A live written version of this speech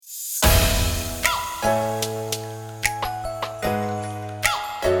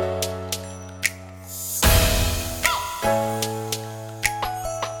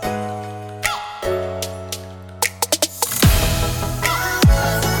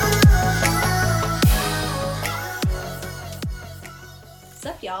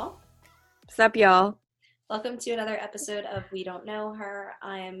up, y'all? What's up, y'all? Welcome to another episode of We Don't Know Her.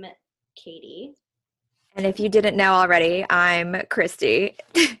 I'm Katie. And if you didn't know already, I'm Christy.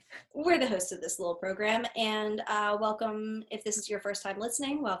 We're the hosts of this little program, and welcome. If this is your first time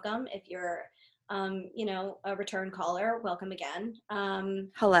listening, welcome. If you're, a return caller, welcome again.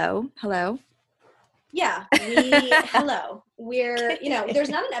 Hello. Hello. Yeah, hello. There's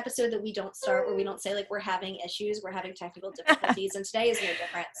not an episode that we don't start where we don't say like we're having issues, we're having technical difficulties, and today is no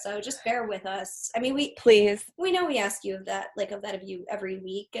different. So just bear with us. I mean, Please. we know we ask you of that of you every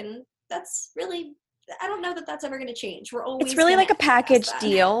week, and that's really, I don't know that that's ever going to change. We're always It's really gonna like a ask package that.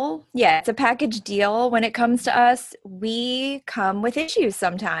 deal. Yeah, it's a package deal when it comes to us. We come with issues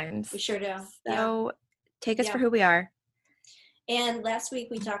sometimes. We sure do. So take us Yeah. for who we are. And last week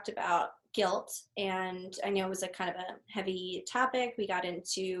we talked about guilt, and I know it was a kind of a heavy topic. We got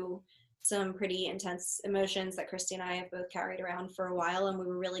into some pretty intense emotions that Christy and I have both carried around for a while, and we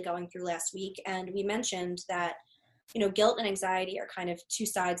were really going through last week. And we mentioned that, guilt and anxiety are kind of two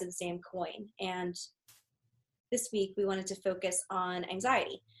sides of the same coin. And this week we wanted to focus on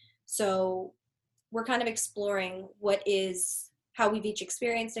anxiety. So we're kind of exploring how we've each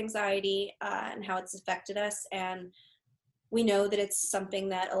experienced anxiety and how it's affected us. And we know that it's something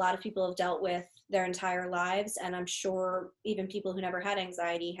that a lot of people have dealt with their entire lives, and I'm sure even people who never had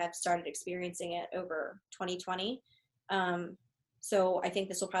anxiety have started experiencing it over 2020. So I think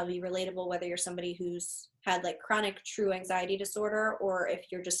this will probably be relatable whether you're somebody who's had like chronic true anxiety disorder, or if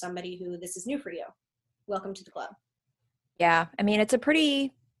you're just somebody who this is new for you. Welcome to the club. Yeah, I mean, it's a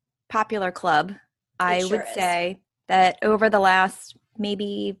pretty popular club. I Sure would is. say that over the last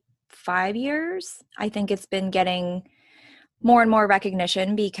maybe 5 years, I think it's been getting more and more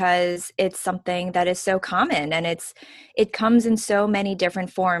recognition because it's something that is so common, and it comes in so many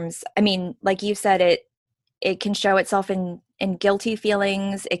different forms. I mean, like you said, it can show itself in guilty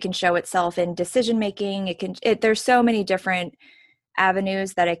feelings, it can show itself in decision making, there's so many different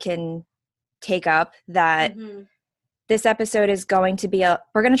avenues that it can take up that Mm-hmm. this episode is going to be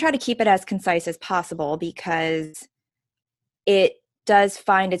we're going to try to keep it as concise as possible because it does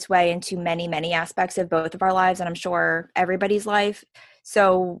find its way into many, many aspects of both of our lives, and I'm sure everybody's life.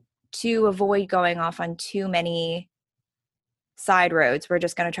 So to avoid going off on too many side roads, we're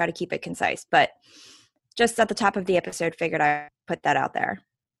just going to try to keep it concise. But just at the top of the episode, figured I'd put that out there.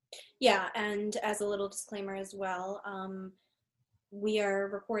 Yeah, and as a little disclaimer as well, we are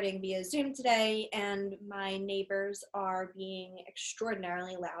recording via Zoom today, and my neighbors are being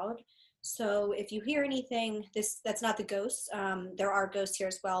extraordinarily loud. So if you hear anything, that's not the ghosts. There are ghosts here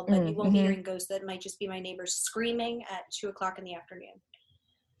as well, but you won't be hearing ghosts. That might just be my neighbors screaming at 2 o'clock in the afternoon.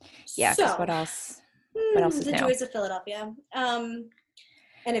 Yeah, because So, what else? What else is the new? joys of Philadelphia.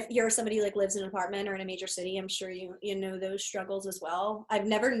 And if you're somebody who like lives in an apartment or in a major city, I'm sure you know those struggles as well. I've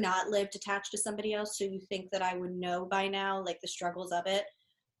never not lived attached to somebody else, so you think that I would know by now like the struggles of it.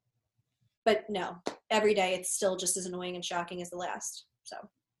 But no, every day it's still just as annoying and shocking as the last. So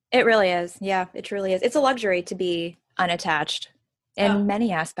It really is. Yeah, it truly is. It's a luxury to be unattached oh, in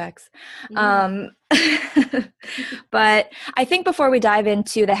many aspects. mm-hmm. Um, but I think before we dive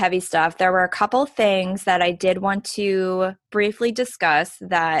into the heavy stuff, there were a couple things that I did want to briefly discuss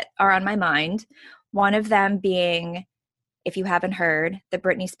that are on my mind. One of them being, if you haven't heard, the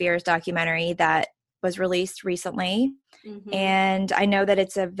Britney Spears documentary that was released recently. Mm-hmm. And I know that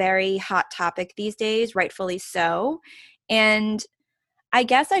it's a very hot topic these days, rightfully so. And I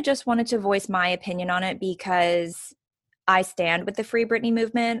guess I just wanted to voice my opinion on it because I stand with the Free Britney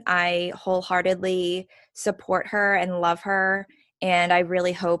movement. I wholeheartedly support her and love her. And I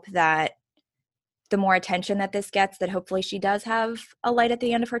really hope that the more attention that this gets, that hopefully she does have a light at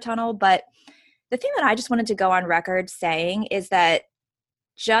the end of her tunnel. But the thing that I just wanted to go on record saying is that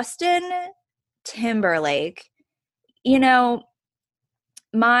Justin Timberlake, you know,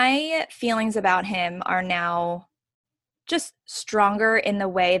 my feelings about him are now just stronger in the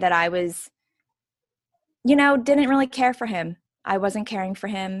way that I was, didn't really care for him. I wasn't caring for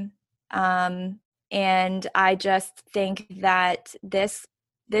him. And I just think that this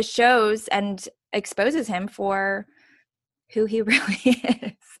shows and exposes him for who he really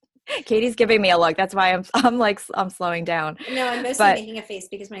is. Katie's giving me a look. That's why I'm slowing down. No, I'm mostly But making a face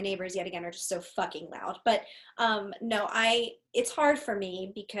because my neighbors yet again are just so fucking loud. But no, it's hard for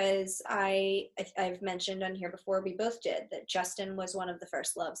me because I've mentioned on here before, we both did, that Justin was one of the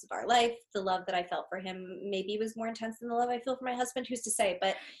first loves of our life. The love that I felt for him maybe was more intense than the love I feel for my husband. Who's to say?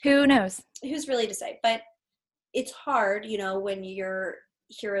 But who knows? who's really to say? But it's hard, when your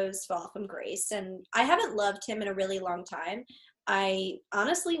heroes fall from grace. And I haven't loved him in a really long time. I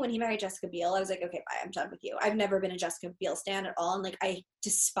honestly, when he married Jessica Biel, I was like, okay, bye, I'm done with you. I've never been a Jessica Biel stan at all. And like, I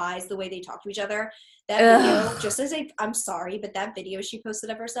despise the way they talk to each other. That video, Ugh. just as I'm sorry, but that video she posted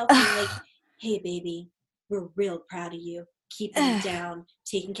of herself being like, hey, baby, we're real proud of you. Keeping it Ugh. down,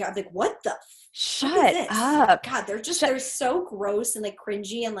 taking care of, like, what the fuck is Shut this? up. God, they're so gross and like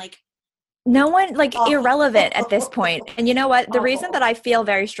cringy and No one, like, oh, irrelevant at this point. And you know what? The reason that awful. I feel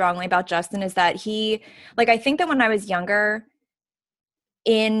very strongly about Justin is that like, I think that when I was younger,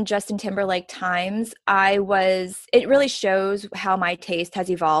 in Justin Timberlake times, it really shows how my taste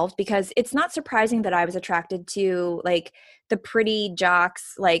has evolved, because it's not surprising that I was attracted to like the pretty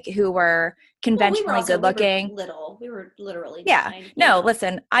jocks, like who were Well, conventionally good we were looking. little. We were literally Yeah. 9, you No, know.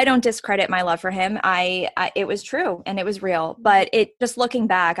 listen, I don't discredit my love for him. It was true and it was real, but it just looking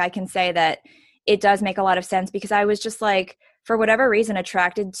back, I can say that it does make a lot of sense, because I was just like, for whatever reason,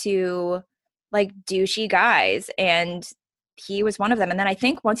 attracted to like douchey guys, and he was one of them. And then I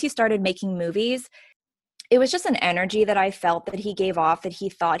think once he started making movies, it was just an energy that I felt that he gave off, that he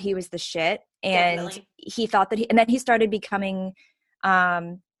thought he was the shit. And Definitely. he thought and then he started becoming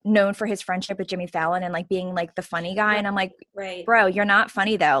known for his friendship with Jimmy Fallon and like being like the funny guy. Right. And I'm like, Right. bro, you're not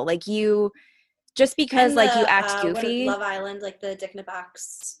funny though. Like, just because And like you the act what goofy, Love Island, like the Dick in a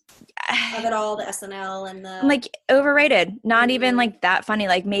Box of it all, the SNL and I'm the like, overrated. Not even mhm. like that funny.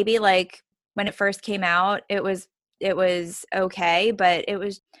 Like, maybe like when it first came out, it was okay, but it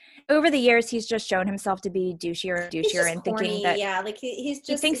was over the years he's just shown himself to be douchier and He's douchier, just and thinking corny, that yeah. Like he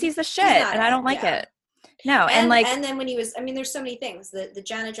thinks he's the he's shit, not and I it, don't like yeah. it. No, and like, And then when he was, I mean, there's so many things. The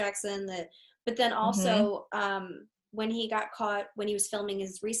Janet Jackson, but then mhm. also when he got caught when he was filming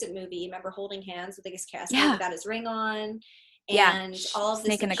his recent movie, remember holding hands with like his castmate Yeah, without his ring on, yeah, and all of this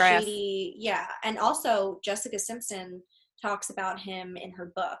snake in like the grass. shady, yeah. And also Jessica Simpson talks about him in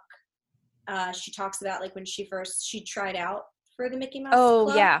her book. She talks about like when she tried out for the Mickey Mouse Oh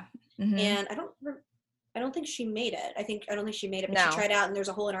Club, yeah, hmm, and I don't think she made it. I don't think she made it, but she no, tried out, and there's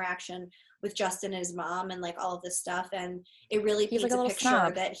a whole interaction with Justin and his mom and like all of this stuff, and it really he's like paints a a little picture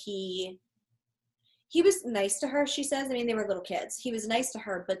snob. that he was nice to her. She says, I mean, they were little kids. He was nice to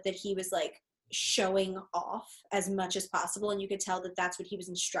her, but that he was like showing off as much as possible, and you could tell that that's what he was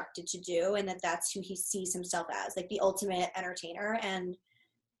instructed to do, and that that's who he sees himself as, like the ultimate entertainer. And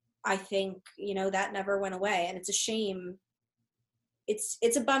I think that never went away, and it's a shame.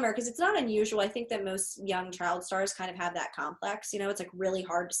 It's a bummer because it's not unusual. I think that most young child stars kind of have that complex. It's like really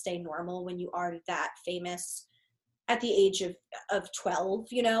hard to stay normal when you are that famous at the age of 12.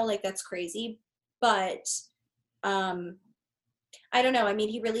 Like that's crazy. But um I don't know. I mean,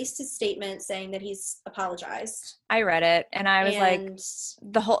 he released his statement saying that he's apologized, I read it and I was like, and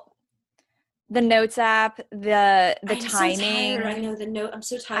the notes app, the I'm so tired. I timing. know the note. I'm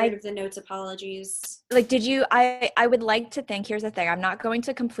so tired I of the notes apologies. like, did you I would like to think, here's the thing, I'm not going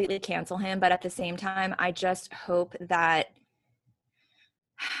to completely cancel him, but at the same time, I just hope that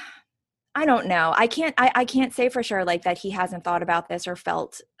I don't know. I can't say for sure like that he hasn't thought about this or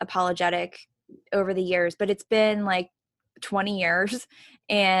felt apologetic over the years, but it's been like 20 years.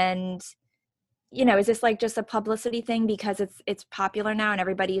 And is this like just a publicity thing because it's popular now and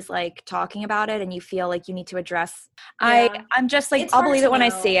everybody's like talking about it, and you feel like you need to address. Yeah, I'm just like, it's I'll hard believe to it when I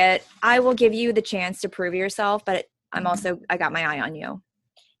see know. it. I will give you the chance to prove yourself, but I got my eye on you,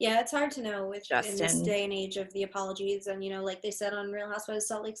 Yeah, it's hard to know in this Justin. day and age of the apologies. And like they said on Real Housewives of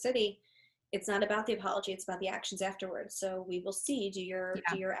Salt Lake City, it's not about the apology, it's about the actions afterwards. So we will see, do Yeah,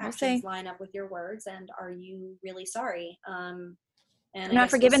 your we'll actions see. line up with your words, and are you really sorry? And You're I not guess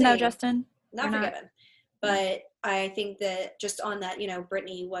we'll forgiven though, see. Justin. You're Not not. forgiven. No. But I think that just on that,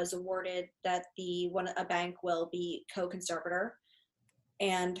 Brittany was awarded that a bank will be co-conservator,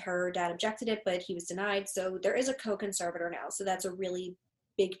 and her dad objected it, but he was denied. So there is a co-conservator now. So that's a really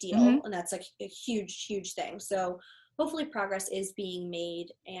big Hmm. deal, and that's like a huge, huge thing. So hopefully progress is being made.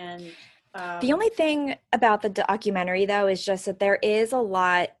 And The only thing about the documentary though is just that there is a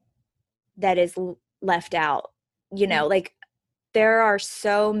lot that is left out. Like, there are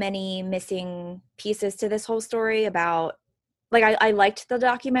so many missing pieces to this whole story about, like, I liked the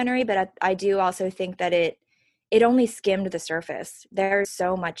documentary, but I do also think that it only skimmed the surface. There's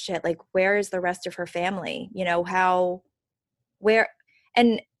so much shit. Like, where is the rest of her family? Where,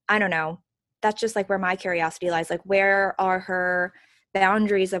 and I don't know. That's just like where my curiosity lies. Like, where are her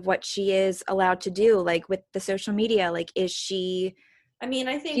boundaries of what she is allowed to do? Like, with the social media, like, I mean,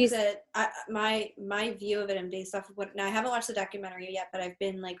 I think she's, that my view of it, and based off of what, now I haven't watched the documentary yet, but I've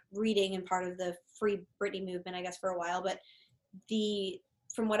been like reading and part of the Free Britney movement, I guess, for a while. But the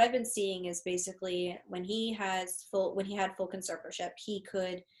from what I've been seeing is basically when he had full conservatorship, he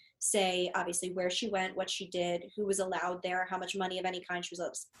could say obviously where she went, what she did, who was allowed there, how much money of any kind she was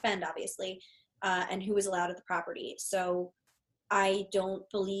allowed to spend, obviously, and who was allowed at the property. So I don't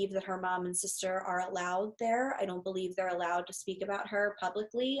believe that her mom and sister are allowed there. I don't believe they're allowed to speak about her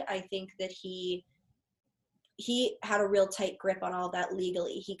publicly. I think that he had a real tight grip on all that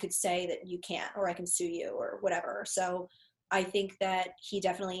legally. He could say that you can't, or I can sue you, or whatever. So I think that he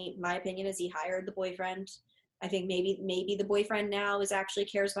definitely, my opinion is he hired the boyfriend. I think maybe the boyfriend now is actually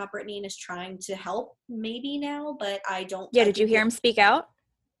cares about Brittany and is trying to help maybe now, but I don't. Yeah, I did you think hear him speak out?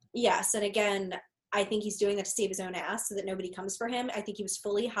 Yes, and again, I think he's doing that to save his own ass so that nobody comes for him. I think he was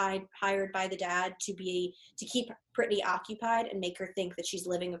fully hired by the dad to keep Brittany occupied and make her think that she's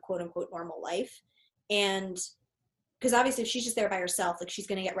living a quote unquote normal life. And because obviously if she's just there by herself, like she's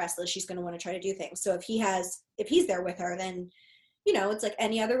going to get restless, she's going to want to try to do things. So if he's there with her, then it's like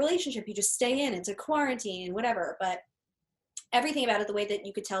any other relationship, you just stay in, it's a quarantine, whatever. But everything about it, the way that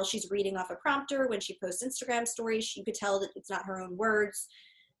you could tell she's reading off a prompter when she posts Instagram stories, you could tell that it's not her own words.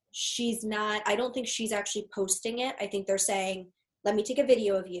 I don't think she's actually posting it. I think they're saying, let me take a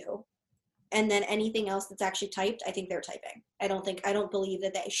video of you. And then anything else that's actually typed, I think they're typing. I don't believe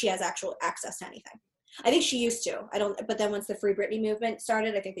that she has actual access to anything. I think she used to. But then once the Free Britney movement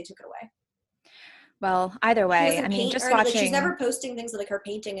started, I think they took it away. Well, either way, I mean, just watching. Like, she's never posting things like her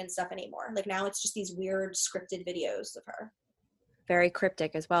painting and stuff anymore. Like now it's just these weird scripted videos of her. Very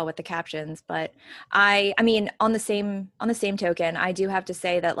cryptic as well with the captions, but I mean, on the same token, I do have to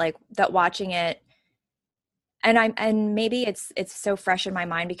say that that watching it, and maybe it's so fresh in my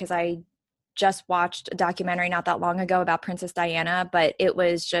mind because I just watched a documentary not that long ago about Princess Diana, but it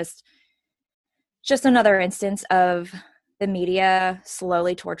was just another instance of the media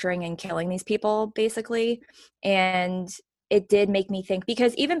slowly torturing and killing these people, basically. And it did make me think,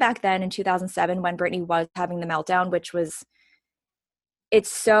 because even back then in 2007, when Britney was having the meltdown, it's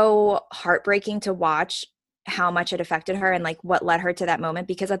so heartbreaking to watch how much it affected her and what led her to that moment.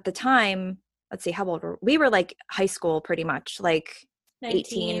 Because at the time, let's see, how old were we? We were high school pretty much,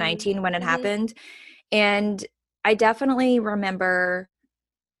 18, 19 when it happened. And I definitely remember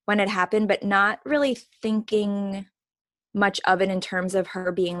when it happened, but not really thinking much of it in terms of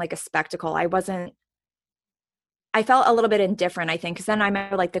her being a spectacle. I felt a little bit indifferent, I think, because then I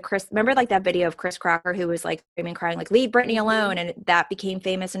remember that video of Chris Crocker who was screaming, crying, leave Britney alone, and that became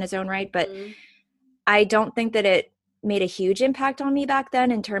famous in its own right. But I don't think that it made a huge impact on me back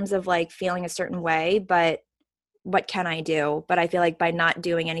then in terms of feeling a certain way. But what can I do? But I feel like by not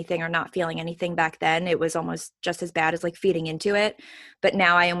doing anything or not feeling anything back then, it was almost just as bad as feeding into it. But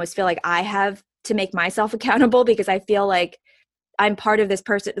now I almost feel like I have to make myself accountable because I feel like I'm part of this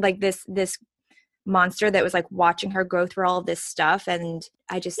person, this monster that was watching her go through all of this stuff. And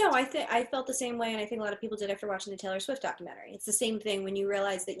I felt the same way, and I think a lot of people did after watching the Taylor Swift documentary. It's the same thing when you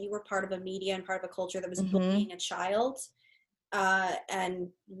realize that you were part of a media and part of a culture that was bullying a child and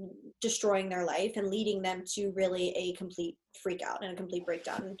destroying their life and leading them to really a complete freak out and a complete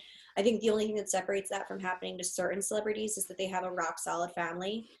breakdown. And I think the only thing that separates that from happening to certain celebrities is that they have a rock solid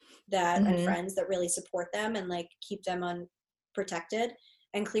family and friends that really support them and keep them unprotected.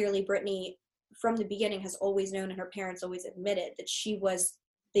 And clearly Britney from the beginning has always known, and her parents always admitted, that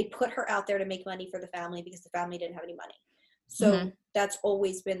they put her out there to make money for the family because the family didn't have any money. So that's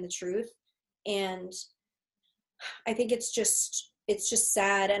always been the truth. And I think it's just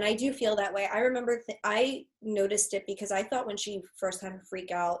sad. And I do feel that way. I remember I noticed it because I thought when she first had her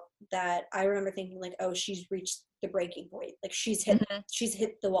freak out that I remember thinking oh, she's reached the breaking point. She's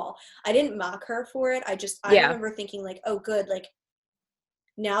hit the wall. I didn't mock her for it. I remember thinking oh, good.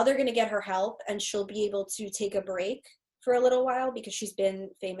 Now they're going to get her help and she'll be able to take a break for a little while because she's been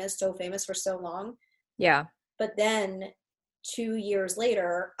so famous for so long. Yeah. But then 2 years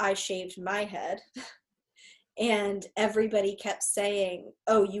later, I shaved my head and everybody kept saying,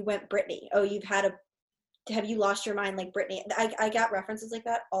 oh, you went Britney. Oh, have you lost your mind like Britney? I got references like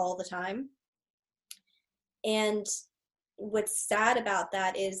that all the time. And what's sad about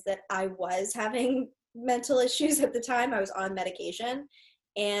that is that I was having mental issues at the time. I was on medication.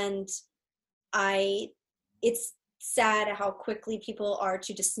 And it's sad how quickly people are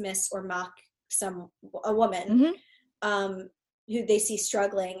to dismiss or mock a woman who they see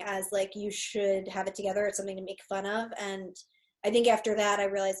struggling as you should have it together. It's something to make fun of. And I think after that, I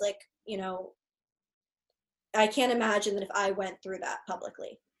realized I can't imagine that if I went through that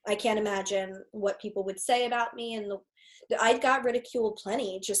publicly, I can't imagine what people would say about me. And I got ridiculed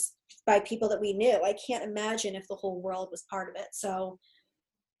plenty just by people that we knew. I can't imagine if the whole world was part of it. So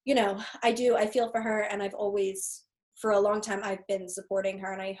I feel for her, and I've always for a long time I've been supporting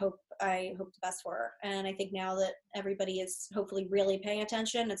her, and I hope the best for her. And I think now that everybody is hopefully really paying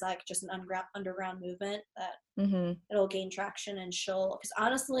attention, it's like just an underground movement that it'll gain traction, and because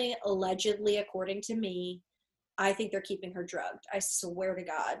honestly, allegedly, according to me, I think they're keeping her drugged. I swear to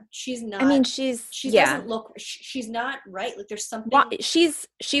God, she's not. I mean, she doesn't look. She's not right. Like there's something. Well,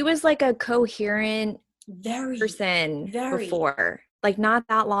 she was like a coherent person before, like not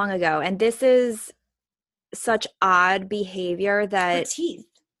that long ago, and this is such odd behavior that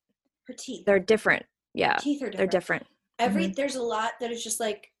her teeth, they're different. Yeah, teeth are different. They're different. There's a lot that is just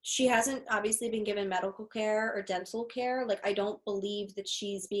like, she hasn't obviously been given medical care or dental care. Like, I don't believe that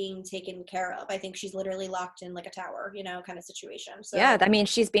she's being taken care of. I think she's literally locked in like a tower, kind of situation. So yeah, I mean,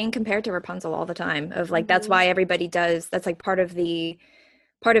 she's being compared to Rapunzel all the time, of like, that's why everybody does. That's like part of the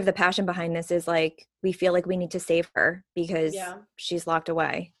passion behind this, is like, we feel like we need to save her because she's locked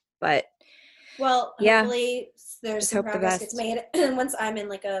away. But hopefully there's some progress gets made. And once I'm in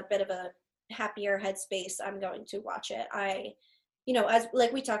like a bit of a happier headspace, I'm going to watch it. As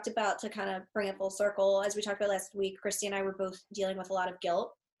like we talked about, to kind of bring it full circle, as we talked about last week, Christy and I were both dealing with a lot of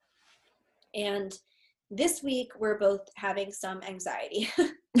guilt. And this week we're both having some anxiety.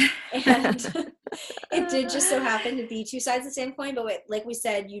 And it did just so happen to be two sides of the same coin, but like we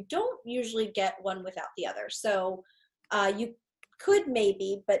said, you don't usually get one without the other. So you could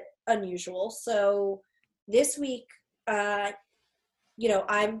maybe, but unusual. So this week,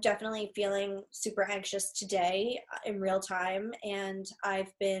 I'm definitely feeling super anxious today in real time, and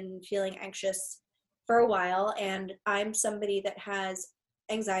I've been feeling anxious for a while, and I'm somebody that has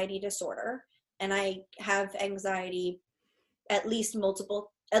anxiety disorder, and I have anxiety at least once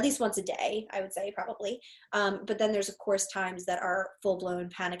a day, I would say, probably. But then there's, of course, times that are full-blown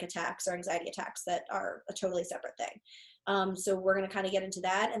panic attacks or anxiety attacks that are a totally separate thing. So we're going to kind of get into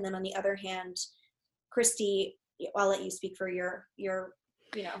that. And then on the other hand, Christy, I'll let you speak for your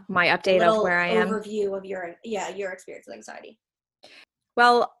my update of where I am. Overview of your experience with anxiety.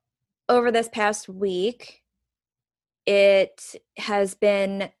 Well, over this past week, it has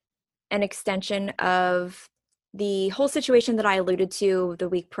been an extension of the whole situation that I alluded to the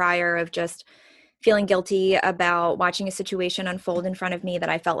week prior, of just feeling guilty about watching a situation unfold in front of me that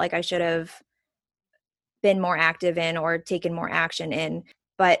I felt like I should have been more active in or taken more action in.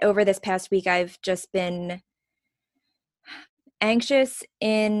 But over this past week, I've just been anxious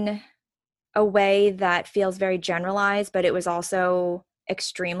in a way that feels very generalized, but it was also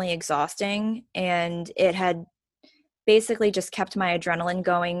extremely exhausting. And it had basically just kept my adrenaline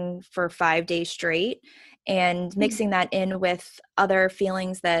going for 5 days straight. And mixing that in with other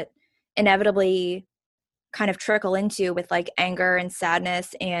feelings that inevitably kind of trickle into, with like anger and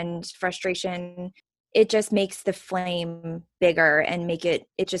sadness and frustration, it just makes the flame bigger and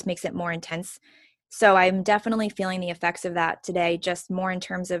it just makes it more intense. So I'm definitely feeling the effects of that today, just more in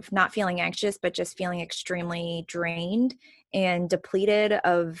terms of not feeling anxious, but just feeling extremely drained and depleted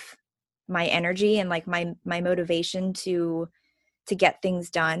of my energy and like my motivation to get things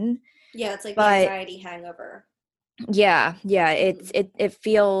done. Yeah, it's like the anxiety hangover. Yeah. It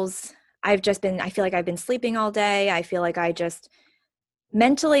feels, I feel like I've been sleeping all day. I feel like I just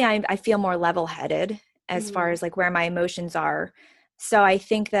mentally, I feel more level-headed as far as like where my emotions are. So I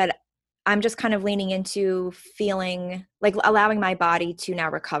think that I'm just kind of leaning into feeling like allowing my body to now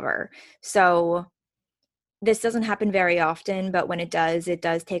recover. So this doesn't happen very often, but when it does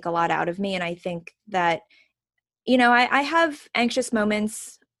take a lot out of me. And I think that, I have anxious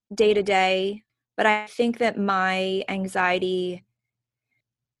moments day to day, but I think that my anxiety,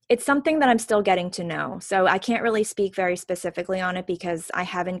 it's something that I'm still getting to know. So I can't really speak very specifically on it because I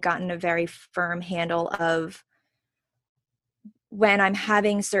haven't gotten a very firm handle of when I'm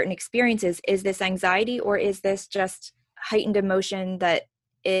having certain experiences, is this anxiety or is this just heightened emotion that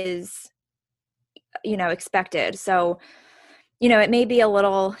is, expected? So, it may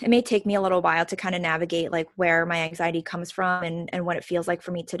take me a little while to kind of navigate like where my anxiety comes from and what it feels like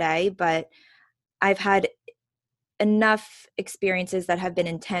for me today. But I've had enough experiences that have been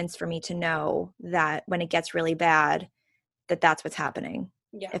intense for me to know that when it gets really bad, that's what's happening.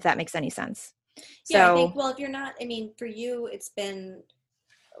 Yeah. If that makes any sense. Yeah, so, I think, well, if you're not, for you, it's been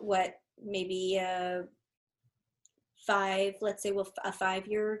maybe a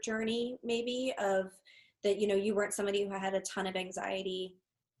 5-year journey, maybe, of that, you weren't somebody who had a ton of anxiety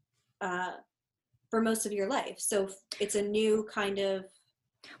for most of your life. So it's a new kind of.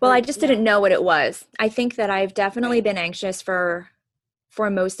 Well, I just didn't know what it was. I think that I've definitely been anxious for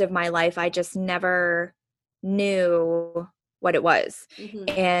most of my life. I just never knew what it was. Mm-hmm.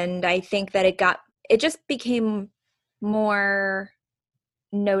 And I think that it just became more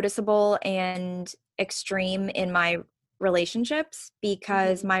noticeable and extreme in my relationships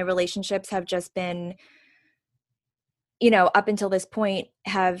because my relationships have just been, up until this point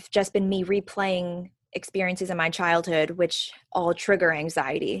have just been me replaying experiences in my childhood, which all trigger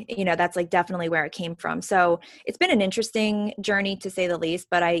anxiety. That's like definitely where it came from. So it's been an interesting journey to say the least,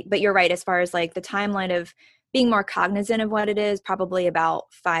 but you're right. As far as like the timeline of being more cognizant of what it is, probably about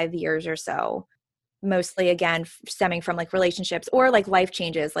 5 years or so, mostly again, stemming from like relationships or like life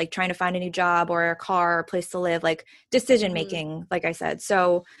changes, like trying to find a new job or a car or place to live, like decision making, like I said.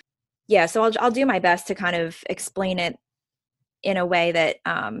 So yeah, so I'll do my best to kind of explain it in a way that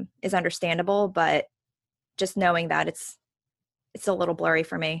is understandable, but just knowing that it's a little blurry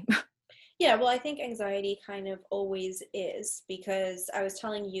for me. Yeah, well, I think anxiety kind of always is, because I was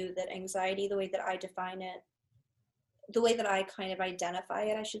telling you that anxiety, the way that I define it, the way that I kind of identify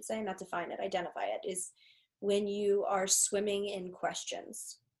it, I should say, not define it, identify it, is when you are swimming in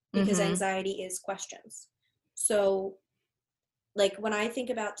questions, because anxiety is questions. So like when I think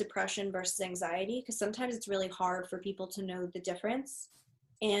about depression versus anxiety, because sometimes it's really hard for people to know the difference.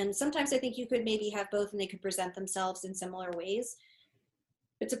 And sometimes I think you could maybe have both and they could present themselves in similar ways.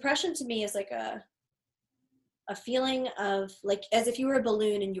 But depression to me is like a feeling of like as if you were a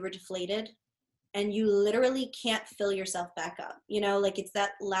balloon and you were deflated and you literally can't fill yourself back up. Like it's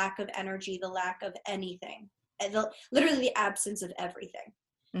that lack of energy, the lack of anything, and literally the absence of everything.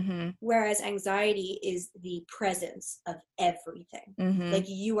 Whereas anxiety is the presence of everything. Like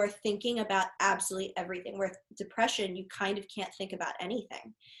you are thinking about absolutely everything, where depression, you kind of can't think about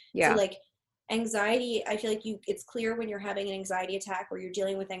anything. So like anxiety, I feel like it's clear when you're having an anxiety attack or you're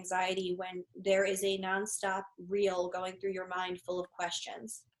dealing with anxiety when there is a nonstop reel going through your mind full of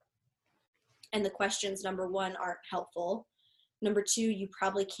questions. And the questions, number one, aren't helpful. Number two, you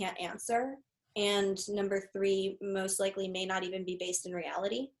probably can't answer. And number three, most likely may not even be based in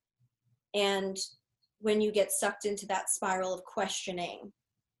reality. And when you get sucked into that spiral of questioning,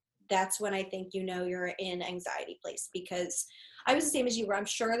 that's when I think you're in anxiety place. Because I was the same as you, where I'm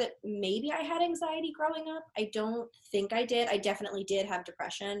sure that maybe I had anxiety growing up. I don't think I did. I definitely did have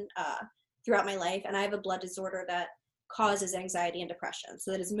depression throughout my life. And I have a blood disorder that causes anxiety and depression.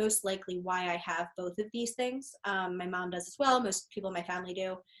 So that is most likely why I have both of these things. My mom does as well. Most people in my family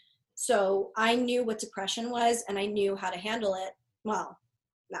do. So I knew what depression was and I knew how to handle it. Well,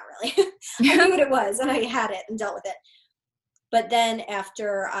 not really. I knew what it was and I had it and dealt with it. But then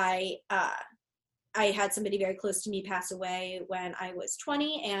after I had somebody very close to me pass away when I was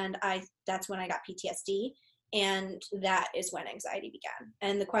 20, and that's when I got PTSD, and that is when anxiety began.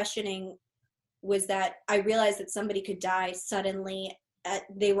 And the questioning was that I realized that somebody could die suddenly.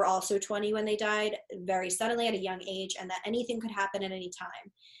 They were also 20 when they died, very suddenly at a young age, and that anything could happen at any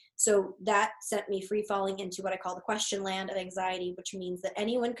time. So that sent me free falling into what I call the question land of anxiety, which means that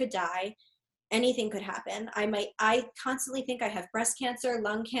anyone could die, anything could happen. I constantly think I have breast cancer,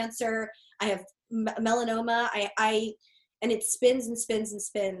 lung cancer, I have melanoma, and it spins and spins and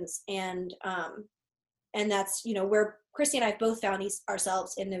spins. And that's, where Christy and I have both found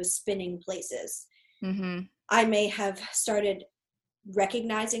ourselves in those spinning places. I may have started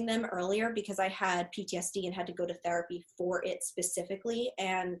recognizing them earlier because I had PTSD and had to go to therapy for it specifically.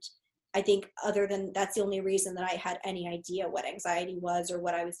 And I think that's the only reason that I had any idea what anxiety was or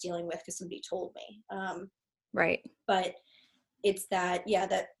what I was dealing with, because somebody told me. Right. But it's that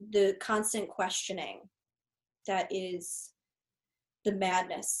the constant questioning that is the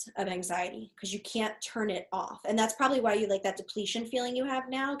madness of anxiety, because you can't turn it off. And that's probably why you like that depletion feeling you have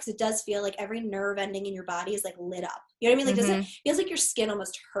now, because it does feel like every nerve ending in your body is like lit up. You know what I mean? Like it feels like your skin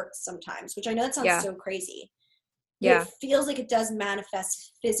almost hurts sometimes, which I know that sounds so crazy. Yeah. It feels like it does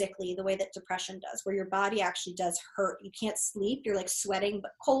manifest physically the way that depression does, where your body actually does hurt. You can't sleep. You're like sweating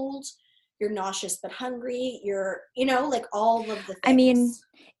but cold. You're nauseous but hungry. You're, like all of the things. I mean,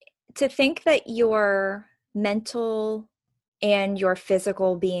 to think that your mental and your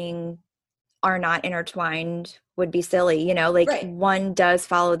physical being are not intertwined would be silly, right. One does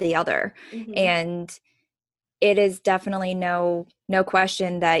follow the other. And it is definitely no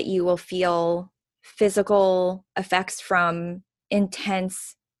question that you will feel physical effects from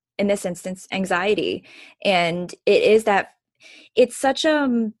intense, in this instance, anxiety. And it's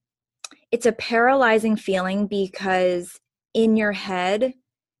a paralyzing feeling, because in your head,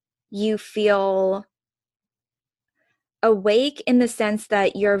 you feel awake in the sense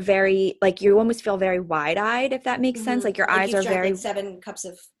that you're very, like, you almost feel very wide-eyed, if that makes sense. Like your eyes are very, like 7 cups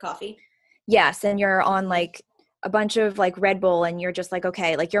of coffee. Yes. And you're on like a bunch of like Red Bull, and you're just like,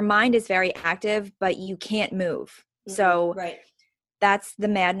 okay, like your mind is very active, but you can't move. So right. That's the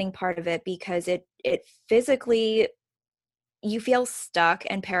maddening part of it, because it physically you feel stuck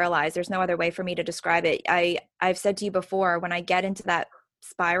and paralyzed. There's no other way for me to describe it. I've said to you before, when I get into that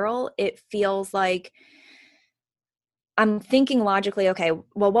spiral, it feels like I'm thinking logically, okay,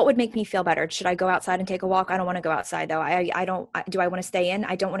 well, what would make me feel better? Should I go outside and take a walk? I don't want to go outside though. Do I want to stay in?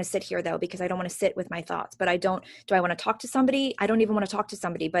 I don't want to sit here though, because I don't want to sit with my thoughts, but do I want to talk to somebody? I don't even want to talk to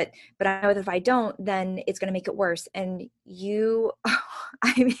somebody, but I know that if I don't, then it's going to make it worse. And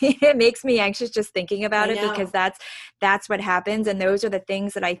I mean, it makes me anxious just thinking about it, because that's what happens. And those are the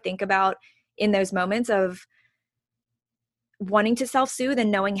things that I think about in those moments of wanting to self-soothe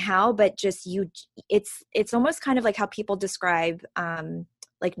and knowing how, but just it's almost kind of like how people describe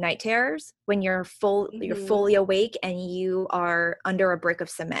like night terrors, when you're fully awake and you are under a brick of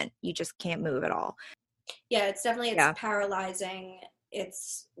cement. You just can't move at all. Yeah, it's paralyzing.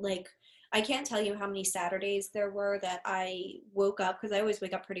 It's like, I can't tell you how many Saturdays there were that I woke up, because I always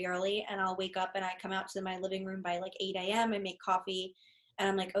wake up pretty early, and I'll wake up and I come out to my living room by like 8 a.m. and make coffee. And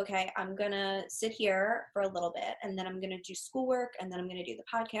I'm like, okay, I'm going to sit here for a little bit, and then I'm going to do schoolwork, and then I'm going to do the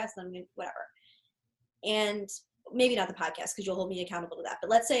podcast, and I'm going to whatever. And maybe not the podcast, because you'll hold me accountable to that. But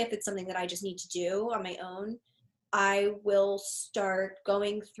let's say if it's something that I just need to do on my own, I will start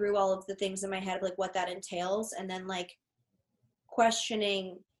going through all of the things in my head of like what that entails, and then like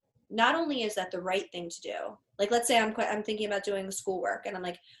questioning, not only is that the right thing to do, like let's say I'm thinking about doing schoolwork, and I'm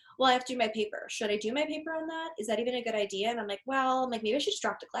like, well, I have to do my paper. Should I do my paper on that? Is that even a good idea? And I'm like, maybe I should just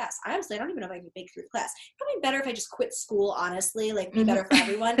drop the class. I don't even know if I can make through the class. Probably better if I just quit school, honestly, like be better for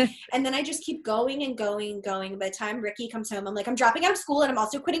everyone. And then I just keep going and going and going. By the time Ricky comes home, I'm like, I'm dropping out of school, and I'm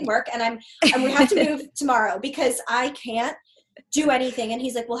also quitting work, and we have to move tomorrow because I can't do anything. And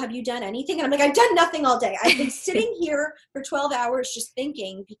he's like, well, have you done anything? And I'm like, I've done nothing all day. I've been sitting here for 12 hours just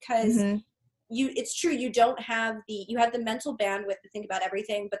thinking, because it's true, you have the mental bandwidth to think about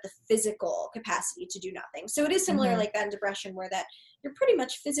everything, but the physical capacity to do nothing. So it is similar like that in depression, where that you're pretty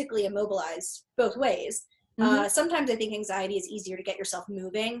much physically immobilized both ways. Sometimes I think anxiety is easier to get yourself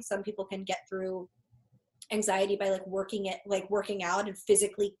moving. Some people can get through anxiety by like working out and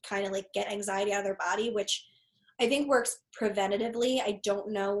physically kind of like get anxiety out of their body, which I think works preventatively. I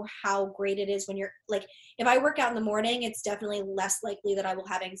don't know how great it is when you're like, if I work out in the morning, it's definitely less likely that I will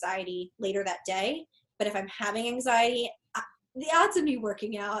have anxiety later that day. But if I'm having anxiety, the odds of me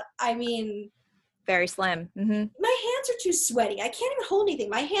working out, I mean, very slim. My hands are too sweaty. I can't even hold anything.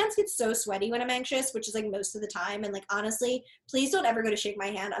 My hands get so sweaty when I'm anxious, which is like most of the time. And like, honestly, please don't ever go to shake my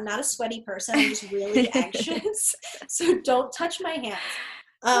hand. I'm not a sweaty person. I'm just really anxious. So don't touch my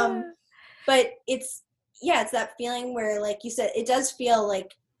hands. But it's that feeling where, like you said, it does feel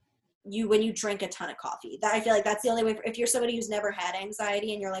like when you drink a ton of coffee. That I feel like that's the only way if you're somebody who's never had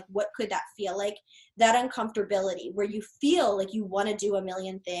anxiety and you're like, what could that feel like? That uncomfortability where you feel like you want to do a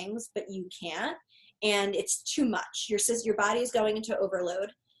million things, but you can't, and it's too much. Your body is going into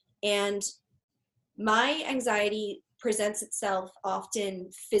overload. And my anxiety presents itself often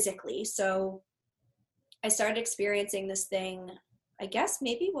physically. So I started experiencing this thing, I guess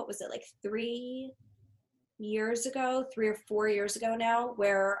maybe, what was it, like 3 or 4 years ago now,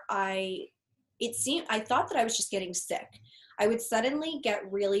 where I thought that I was just getting sick. I would suddenly get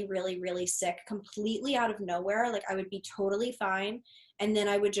really, really, really sick completely out of nowhere. Like I would be totally fine, and then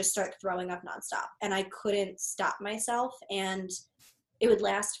I would just start throwing up nonstop, and I couldn't stop myself. And it would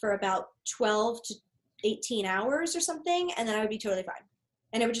last for about 12 to 18 hours or something, and then I would be totally fine.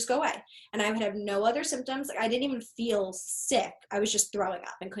 And it would just go away. And I would have no other symptoms. Like I didn't even feel sick. I was just throwing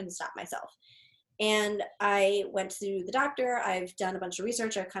up and couldn't stop myself. And I went to the doctor. I've done a bunch of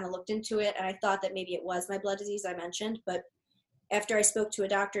research. I've kind of looked into it, and I thought that maybe it was my blood disease I mentioned. But after I spoke to a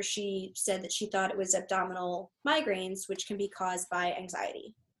doctor, she said that she thought it was abdominal migraines, which can be caused by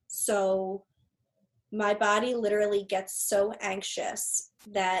anxiety. So my body literally gets so anxious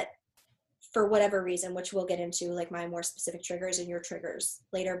that, for whatever reason, which we'll get into, like my more specific triggers and your triggers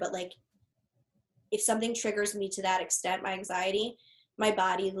later, but like if something triggers me to that extent, my anxiety, my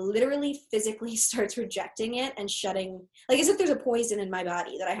body literally physically starts rejecting it and shutting, like as if there's a poison in my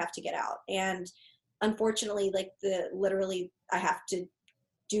body that I have to get out. And unfortunately, like I have to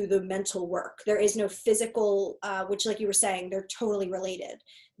do the mental work. There is no physical, which like you were saying, they're totally related.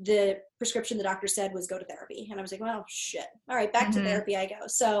 The prescription the doctor said was go to therapy. And I was like, well, shit. All right, back to therapy I go.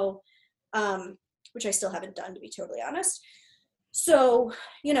 So, which I still haven't done, to be totally honest. So,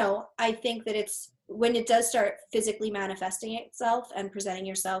 I think that it's when it does start physically manifesting itself and presenting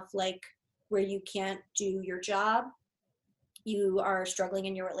yourself like where you can't do your job, you are struggling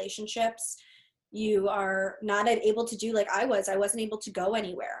in your relationships, you are not able to do like I wasn't able to go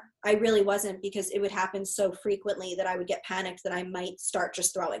anywhere. I really wasn't, because it would happen so frequently that I would get panicked that I might start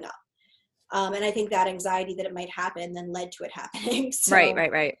just throwing up. And I think that anxiety that it might happen then led to it happening. So,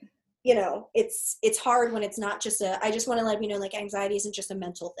 Right. it's hard when it's not just I just want to let you know, like, anxiety isn't just a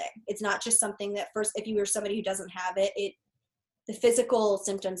mental thing. It's not just something that first, if you were somebody who doesn't have it, the physical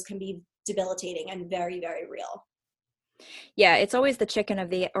symptoms can be debilitating and very, very real. Yeah, it's always the chicken or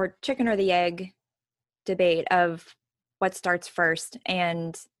the egg debate of what starts first.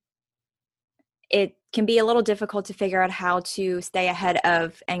 And it can be a little difficult to figure out how to stay ahead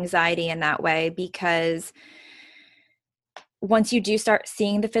of anxiety in that way, because once you do start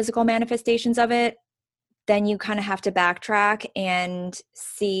seeing the physical manifestations of it, then you kind of have to backtrack and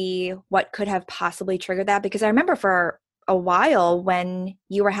see what could have possibly triggered that. Because I remember for a while when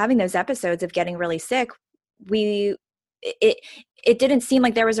you were having those episodes of getting really sick, it it didn't seem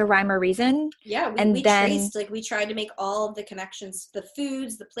like there was a rhyme or reason. Yeah, we traced, like, we tried to make all of the connections, the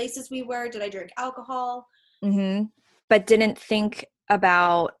foods, the places we were. Did I drink alcohol? Mm-hmm. But didn't think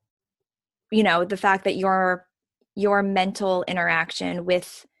about, the fact that your mental interaction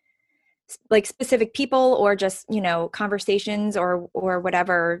with like specific people or just, conversations or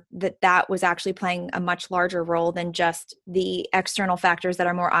whatever, that was actually playing a much larger role than just the external factors that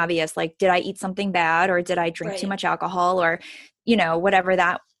are more obvious. Like, did I eat something bad, or did I drink too much alcohol, or, whatever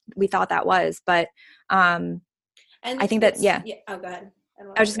that we thought that was. But and I think that, yeah. Oh, go ahead.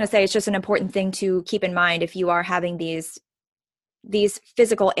 I was just going to say, it's just an important thing to keep in mind if you are having these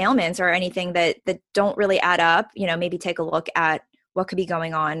physical ailments or anything that don't really add up. Maybe take a look at what could be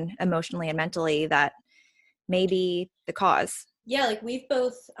going on emotionally and mentally that may be the cause. Yeah, like, we've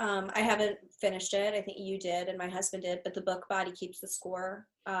both, I haven't finished it. I think you did and my husband did, but the book Body Keeps the Score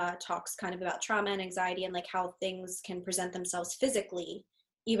talks kind of about trauma and anxiety and, like, how things can present themselves physically,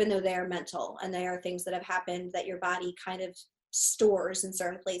 even though they are mental, and they are things that have happened that your body kind of stores in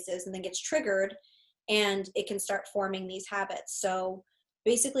certain places and then gets triggered, and it can start forming these habits. So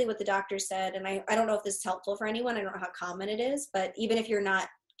basically what the doctor said, and I don't know if this is helpful for anyone, I don't know how common it is, but even if you're not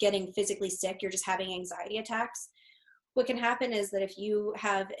getting physically sick, you're just having anxiety attacks, what can happen is that if you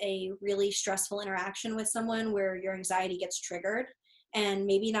have a really stressful interaction with someone where your anxiety gets triggered, and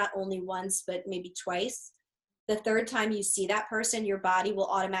maybe not only once, but maybe twice, the third time you see that person, your body will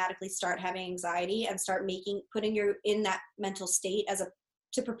automatically start having anxiety and start putting you in that mental state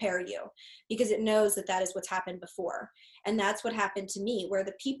to prepare you, because it knows that that is what's happened before. And that's what happened to me, where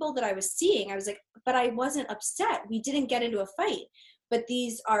the people that I was seeing, I was like, but I wasn't upset. We didn't get into a fight. But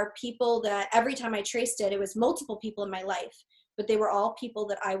these are people that every time I traced it, it was multiple people in my life, but they were all people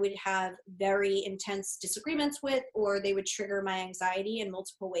that I would have very intense disagreements with, or they would trigger my anxiety in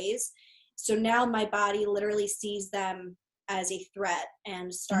multiple ways. So now my body literally sees them as a threat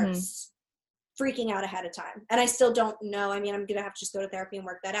and starts freaking out ahead of time. And I still don't know. I mean, I'm going to have to just go to therapy and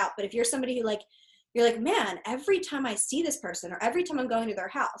work that out. But if you're somebody who, like, you're like, man, every time I see this person or every time I'm going to their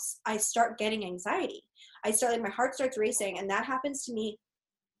house, I start getting anxiety. I start, like, my heart starts racing. And that happens to me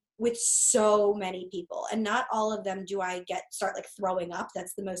with so many people. And not all of them do I start like throwing up.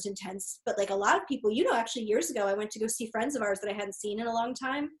 That's the most intense. But, like, a lot of people, actually years ago, I went to go see friends of ours that I hadn't seen in a long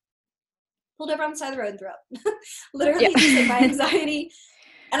time. Pulled over on the side of the road and threw up. Literally, just like my anxiety.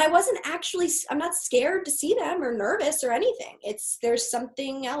 And I'm not scared to see them or nervous or anything. There's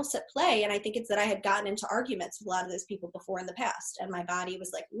something else at play. And I think it's that I had gotten into arguments with a lot of those people before in the past. And my body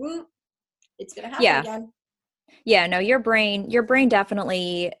was like, it's going to happen again. Yeah, no, your brain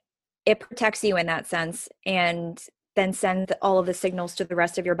definitely, it protects you in that sense. And then send all of the signals to the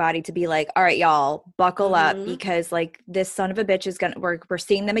rest of your body to be like, all right, y'all, buckle up, because, like, this son of a bitch is we're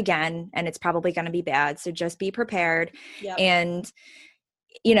seeing them again, and it's probably going to be bad. So just be prepared. Yep. And,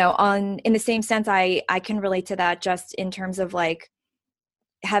 in the same sense, I can relate to that, just in terms of, like,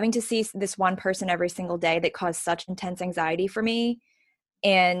 having to see this one person every single day that caused such intense anxiety for me.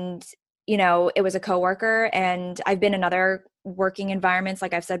 And, it was a coworker, and I've been in other working environments,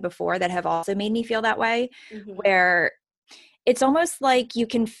 like I've said before, that have also made me feel that way, where it's almost like you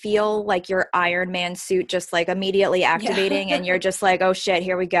can feel like your Iron Man suit just, like, immediately activating, and you're just like, oh shit,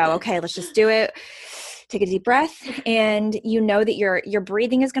 here we go. Okay, let's just do it. Take a deep breath, and that your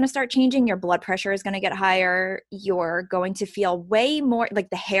breathing is going to start changing. Your blood pressure is going to get higher. You're going to feel way more, like,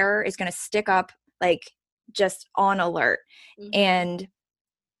 the hair is going to stick up, like, just on alert. And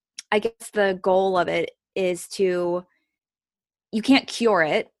I guess the goal of it is you can't cure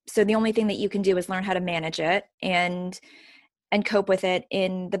it. So the only thing that you can do is learn how to manage it and cope with it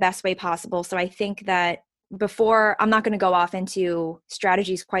in the best way possible. So I think that I'm not going to go off into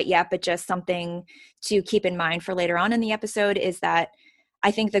strategies quite yet, but just something to keep in mind for later on in the episode is that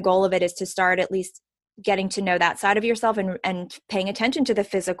I think the goal of it is to start at least getting to know that side of yourself and paying attention to the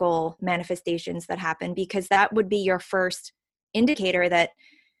physical manifestations that happen, because that would be your first indicator that,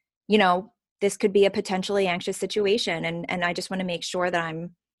 this could be a potentially anxious situation, and I just want to make sure that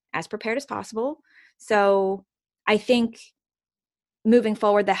I'm as prepared as possible. So I think moving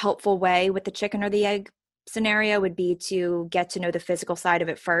forward, the helpful way with the chicken or the egg scenario would be to get to know the physical side of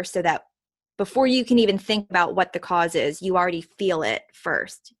it first, so that before you can even think about what the cause is, you already feel it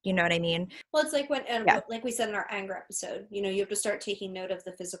first. You know what I mean? Well, it's like when, Yeah. like we said in our anger episode, you know, you have to start taking note of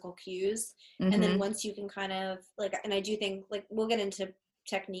the physical cues. And then Mm-hmm. once you can kind of like, and I do think like we'll get into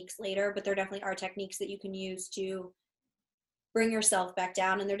techniques later, but there definitely are techniques that you can use to bring yourself back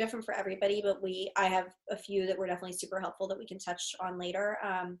down. And they're different for everybody, but I have a few that were definitely super helpful that we can touch on later.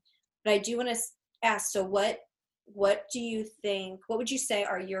 But I do want to ask, so what do you think, what would you say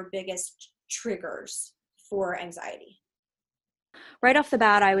are your biggest triggers for anxiety? Right off the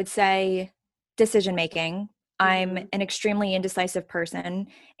bat, I would say decision making. I'm Mm-hmm. an extremely indecisive person,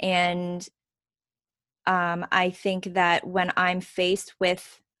 and I think that when I'm faced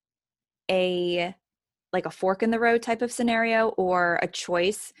with a like a fork in the road type of scenario or a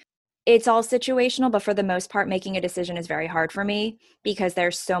choice, it's all situational, but for the most part, making a decision is very hard for me because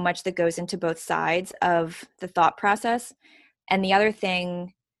there's so much that goes into both sides of the thought process. And the other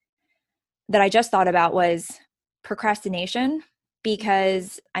thing that I just thought about was procrastination,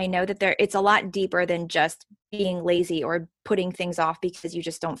 because I know that it's a lot deeper than just being lazy or putting things off because you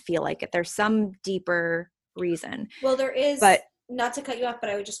just don't feel like it. There's some deeper reason. Well, there is, But not to cut you off, but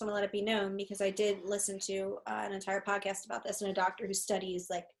I would just want to let it be known because I did listen to an entire podcast about this, and a doctor who studies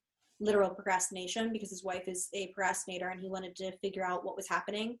like literal procrastination because his wife is a procrastinator and he wanted to figure out what was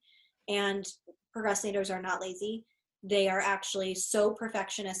happening. And procrastinators are not lazy. They are actually so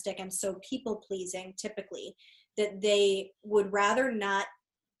perfectionistic and so people pleasing typically that they would rather not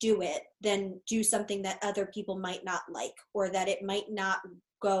do it than do something that other people might not like or that it might not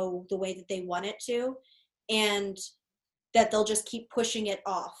go the way that they want it to. And that they'll just keep pushing it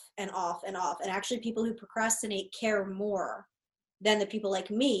off and off and off. And actually people who procrastinate care more than the people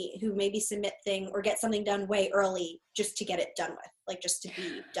like me who maybe submit thing or get something done way early just to get it done with, like just to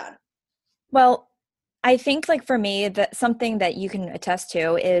be done. well, I think like for me, that something that you can attest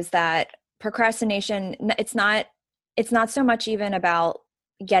to is that procrastination, it's not so much even about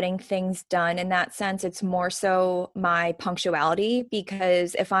getting things done in that sense. It's more so my punctuality,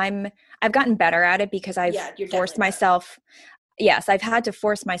 because I've gotten better at it because I've Yeah, you're forced definitely better. myself. Yes, I've had to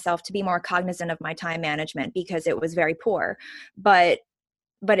force myself to be more cognizant of my time management because it was very poor. But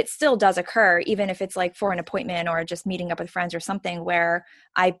it still does occur, even if it's like for an appointment or just meeting up with friends or something, where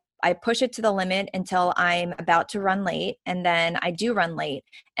I push it to the limit until I'm about to run late, and then I do run late.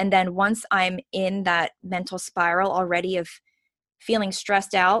 And then once I'm in that mental spiral already of feeling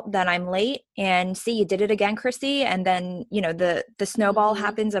stressed out, then I'm late, and see, you did it again, Christy. And then, the snowball Mm-hmm.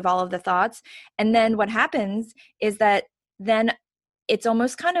 happens of all of the thoughts. And then what happens is that then it's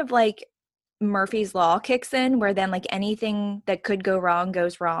almost kind of like Murphy's Law kicks in, where then like anything that could go wrong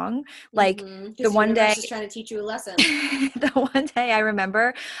goes wrong. Like Mm-hmm. the Because the one day, universe is trying to teach you a lesson. the one day I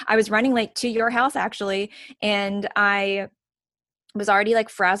remember I was running late to your house actually, and I was already like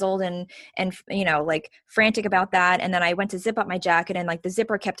frazzled and like frantic about that. And then I went to zip up my jacket, and like the